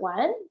 part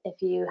 1.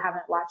 If you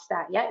haven't watched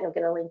that yet, you'll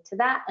get a link to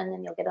that, and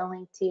then you'll get a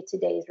link to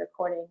today's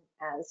recording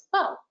as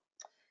well.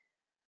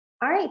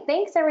 All right,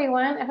 thanks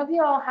everyone. I hope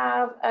you all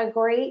have a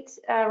great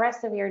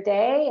rest of your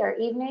day or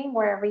evening,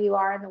 wherever you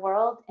are in the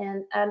world,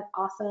 and an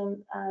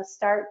awesome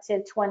start to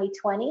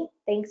 2020.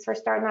 Thanks for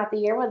starting out the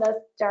year with us,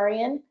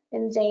 Jarian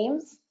and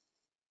James.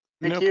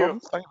 No problem.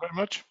 Thank you very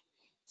much.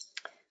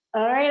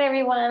 All right,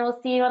 everyone.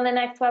 We'll see you on the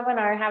next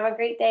webinar. Have a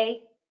great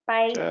day.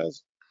 Bye.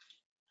 Cheers.